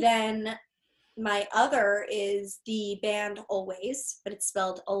 Then my other is the band Always, but it's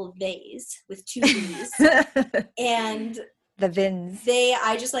spelled Always with two V's. And the Vins.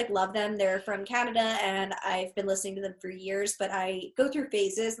 I just love them. They're from Canada, and I've been listening to them for years, but I go through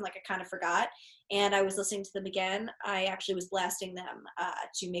phases and I kind of forgot. And I was listening to them again. I actually was blasting them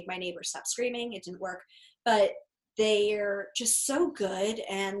to make my neighbors stop screaming. It didn't work, but they're just so good,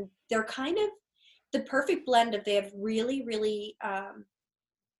 and they're kind of the perfect blend of, they have really, really,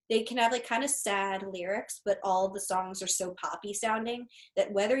 they can have kind of sad lyrics, but all the songs are so poppy sounding that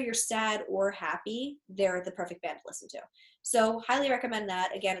whether you're sad or happy, they're the perfect band to listen to. So highly recommend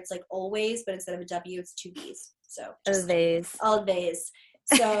that. Again, it's Always, but instead of a W, it's two B's. So Always.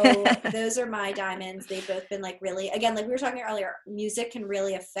 So those are my diamonds. They've both been really, again, like we were talking earlier, music can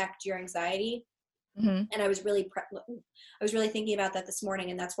really affect your anxiety. Mm-hmm. And I was really thinking about that this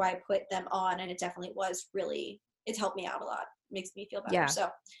morning, and that's why I put them on. And it definitely was really, it's helped me out a lot. Makes me feel better. Yeah. So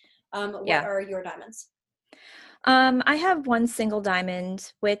what are your diamonds? I have one single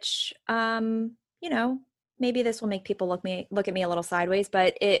diamond, which maybe this will make people look at me a little sideways,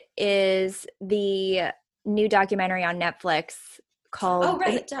 but it is the new documentary on Netflix called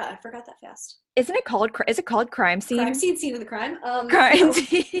I forgot that fast. Is it called Crime Scene? Scene of the crime. Crime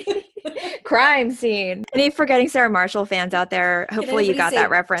Scene. Crime Scene. Any Forgetting Sarah Marshall fans out there, hopefully you got that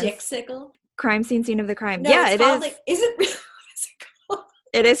reference. Dick Sickle? Crime Scene of the crime. No, yeah, it is. Is it really?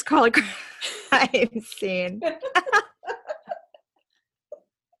 It is called Crime Scene.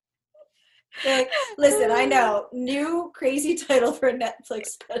 Listen, I know. New crazy title for a Netflix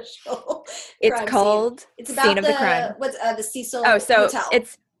special. It's called Scene. It's about Scene of the Crime. What's the Cecil Hotel.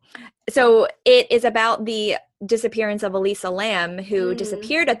 So it is about the disappearance of Elisa Lam, who Mm.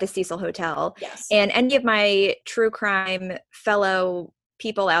 disappeared at the Cecil Hotel. Yes. And any of my true crime fellow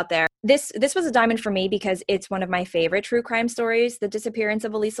people out there, this was a diamond for me because it's one of my favorite true crime stories, the disappearance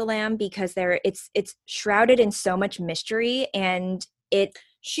of Elisa Lam, because it's shrouded in so much mystery, and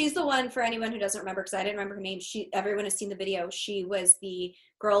she's the one, for anyone who doesn't remember, because I didn't remember her name. Everyone has seen the video. She was the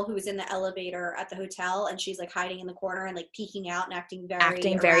girl who was in the elevator at the hotel, and she's like hiding in the corner and like peeking out and acting very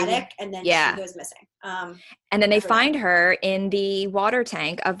erratic, and then she goes missing. And then they find her in the water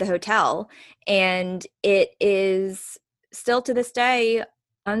tank of the hotel, and it is still to this day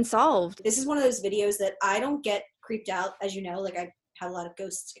unsolved. This is one of those videos that I don't get creeped out, as you know, like I had a lot of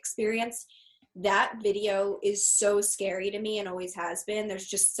ghost experience. That video is so scary to me and always has been. There's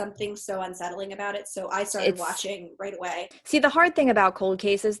just something so unsettling about it. So I started watching right away. See, the hard thing about cold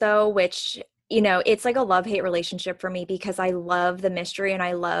cases, though, which, you know, it's like a love-hate relationship for me because I love the mystery and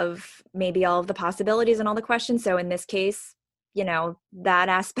I love maybe all of the possibilities and all the questions. So in this case, you know, that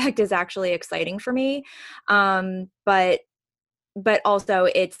aspect is actually exciting for me. But also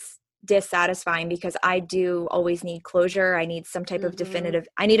it's dissatisfying because I do always need closure. I need some type of definitive,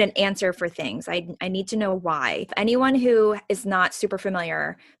 I need an answer for things. I need to know why. Anyone who is not super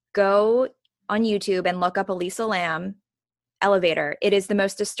familiar, go on YouTube and look up Elisa Lam elevator. It is the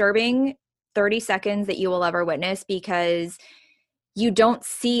most disturbing 30 seconds that you will ever witness because you don't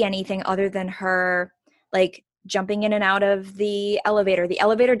see anything other than her like jumping in and out of the elevator. The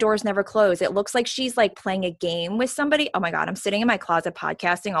elevator doors never close. It looks like she's like playing a game with somebody. Oh my God, I'm sitting in my closet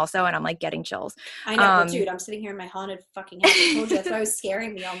podcasting also, and I'm like getting chills. I know, dude, I'm sitting here in my haunted fucking house. I told you, that's why it was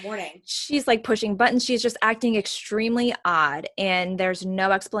scaring me all morning. She's like pushing buttons. She's just acting extremely odd, and there's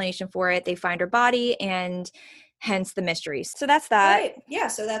no explanation for it. They find her body, and hence the mystery. So that's that. Right. Yeah,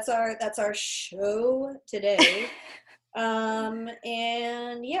 so that's our show today.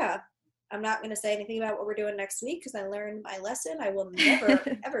 And yeah, I'm not going to say anything about what we're doing next week because I learned my lesson. I will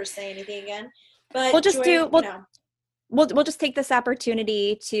never ever say anything again. But we'll just we'll just take this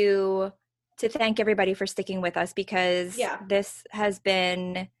opportunity to thank everybody for sticking with us because this has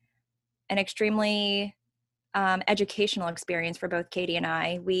been an extremely educational experience for both Katie and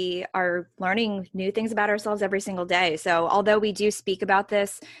I. We are learning new things about ourselves every single day. So although we do speak about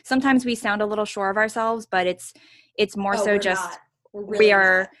this, sometimes we sound a little sure of ourselves, but it's more so just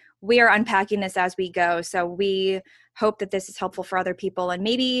we are unpacking this as we go. So we hope that this is helpful for other people and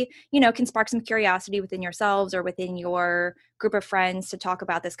maybe, you know, can spark some curiosity within yourselves or within your group of friends to talk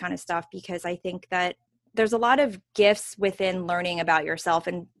about this kind of stuff, because I think that there's a lot of gifts within learning about yourself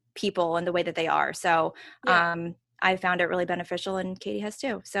and people and the way that they are. So I found it really beneficial, and Katie has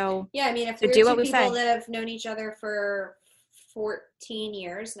too. So yeah, I mean, if we're two people that have known each other for 14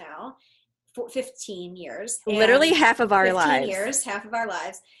 years now, 15 years, literally half of our 15 lives. Years, half of our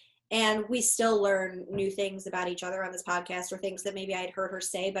lives. And we still learn new things about each other on this podcast, or things that maybe I had heard her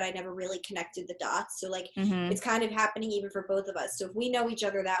say, but I never really connected the dots. So like, it's kind of happening even for both of us. So if we know each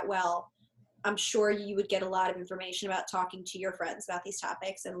other that well, I'm sure you would get a lot of information about talking to your friends about these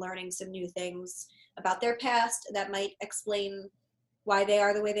topics and learning some new things about their past that might explain why they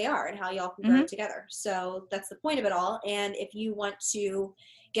are the way they are and how y'all can grow together. So that's the point of it all. And if you want to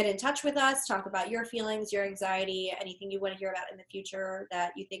get in touch with us, talk about your feelings, your anxiety, anything you want to hear about in the future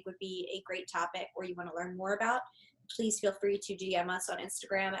that you think would be a great topic or you want to learn more about, please feel free to DM us on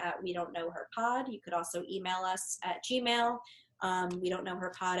Instagram at We Don't Know Her Pod. You could also email us at Gmail, we don't know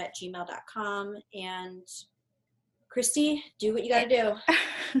her pod at gmail.com. And Christy, do what you got to do.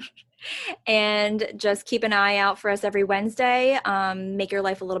 And just keep an eye out for us every Wednesday. Make your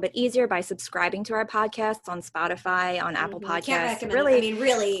life a little bit easier by subscribing to our podcasts on Spotify, on Apple Podcasts,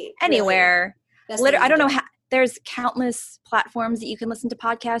 really anywhere. I don't know. There's countless platforms that you can listen to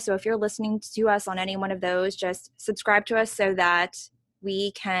podcasts. So if you're listening to us on any one of those, just subscribe to us so that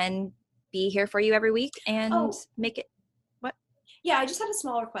we can be here for you every week and make it. What? Yeah, I just had a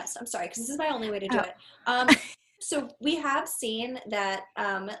small request. I'm sorry, because this is my only way to do it. So we have seen that,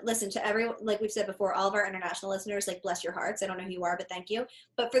 listen, to everyone, like we've said before, all of our international listeners, like, bless your hearts. I don't know who you are, but thank you.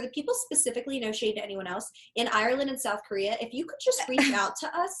 But for the people specifically, no shade to anyone else, in Ireland and South Korea, if you could just reach out to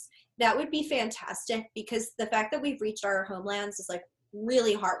us, that would be fantastic, because the fact that we've reached our homelands is like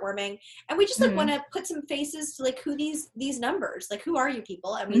really heartwarming. And we just like want to put some faces to like who these numbers, like, who are you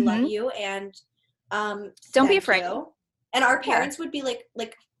people? And we love you. And don't be afraid. And our parents would be like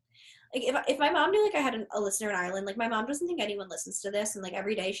if my mom knew like I had a listener in Ireland, like my mom doesn't think anyone listens to this, and like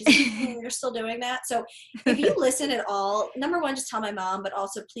every day she's like, you're still doing that. So if you listen at all, number one, just tell my mom, but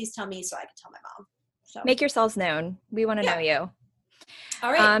also please tell me so I can tell my mom. So make yourselves known. We want to know you.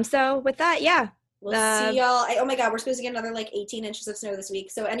 All right. So with that, We'll see y'all. Oh my God, we're supposed to get another like 18 inches of snow this week.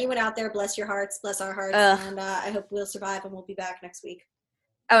 So anyone out there, bless your hearts, bless our hearts, and I hope we'll survive and we'll be back next week.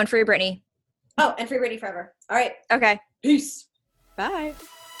 Oh, and free Britney. Oh, and free Britney forever. All right. Okay. Peace. Bye.